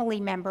family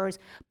members,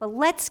 but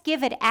let's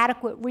give it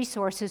adequate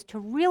resources to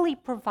really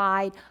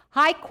provide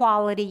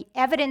high-quality,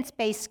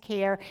 evidence-based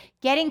care,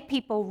 getting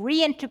people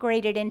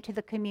reintegrated into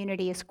the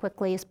community as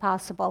quickly as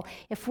possible.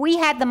 If we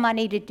had the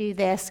money to do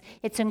this,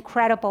 it's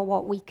incredible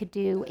what we could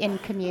do in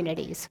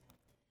communities.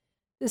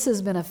 This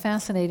has been a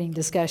fascinating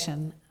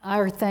discussion.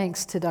 Our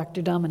thanks to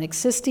Dr. Dominic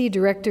Sisti,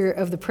 Director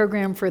of the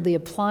Program for the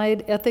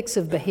Applied Ethics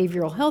of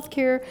Behavioral Health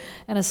Care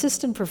and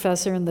Assistant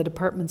Professor in the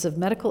Departments of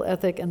Medical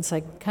Ethic and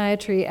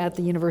Psychiatry at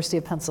the University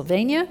of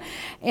Pennsylvania,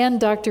 and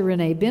Dr.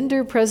 Renee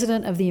Binder,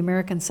 President of the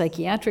American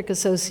Psychiatric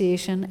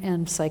Association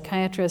and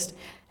psychiatrist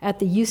at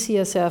the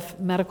UCSF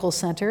Medical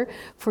Center,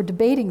 for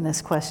debating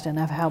this question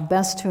of how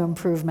best to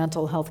improve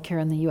mental health care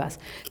in the U.S.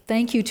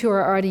 Thank you to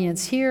our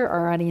audience here,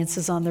 our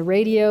audiences on the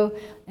radio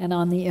and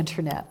on the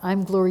internet.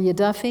 I'm Gloria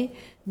Duffy.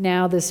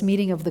 Now this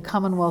meeting of the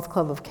Commonwealth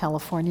Club of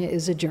California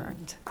is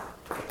adjourned.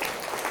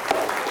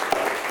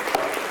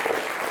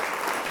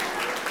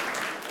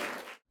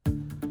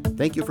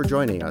 Thank you for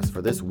joining us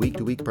for this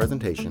week-to-week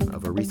presentation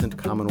of a recent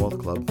Commonwealth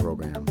Club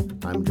program.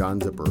 I'm John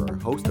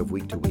Zipperer, host of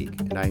Week to Week,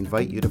 and I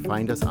invite you to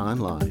find us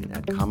online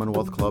at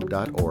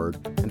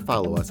commonwealthclub.org and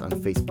follow us on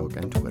Facebook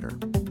and Twitter.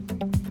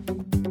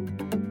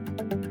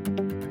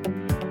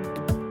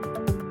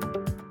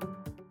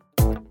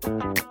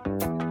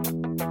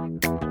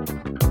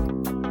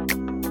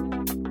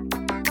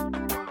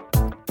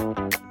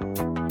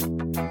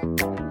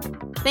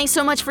 Thanks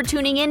so much for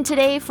tuning in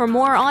today. For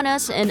more on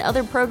us and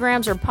other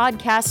programs or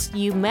podcasts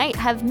you might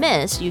have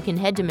missed, you can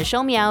head to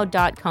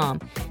michellemeow.com.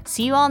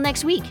 See you all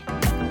next week.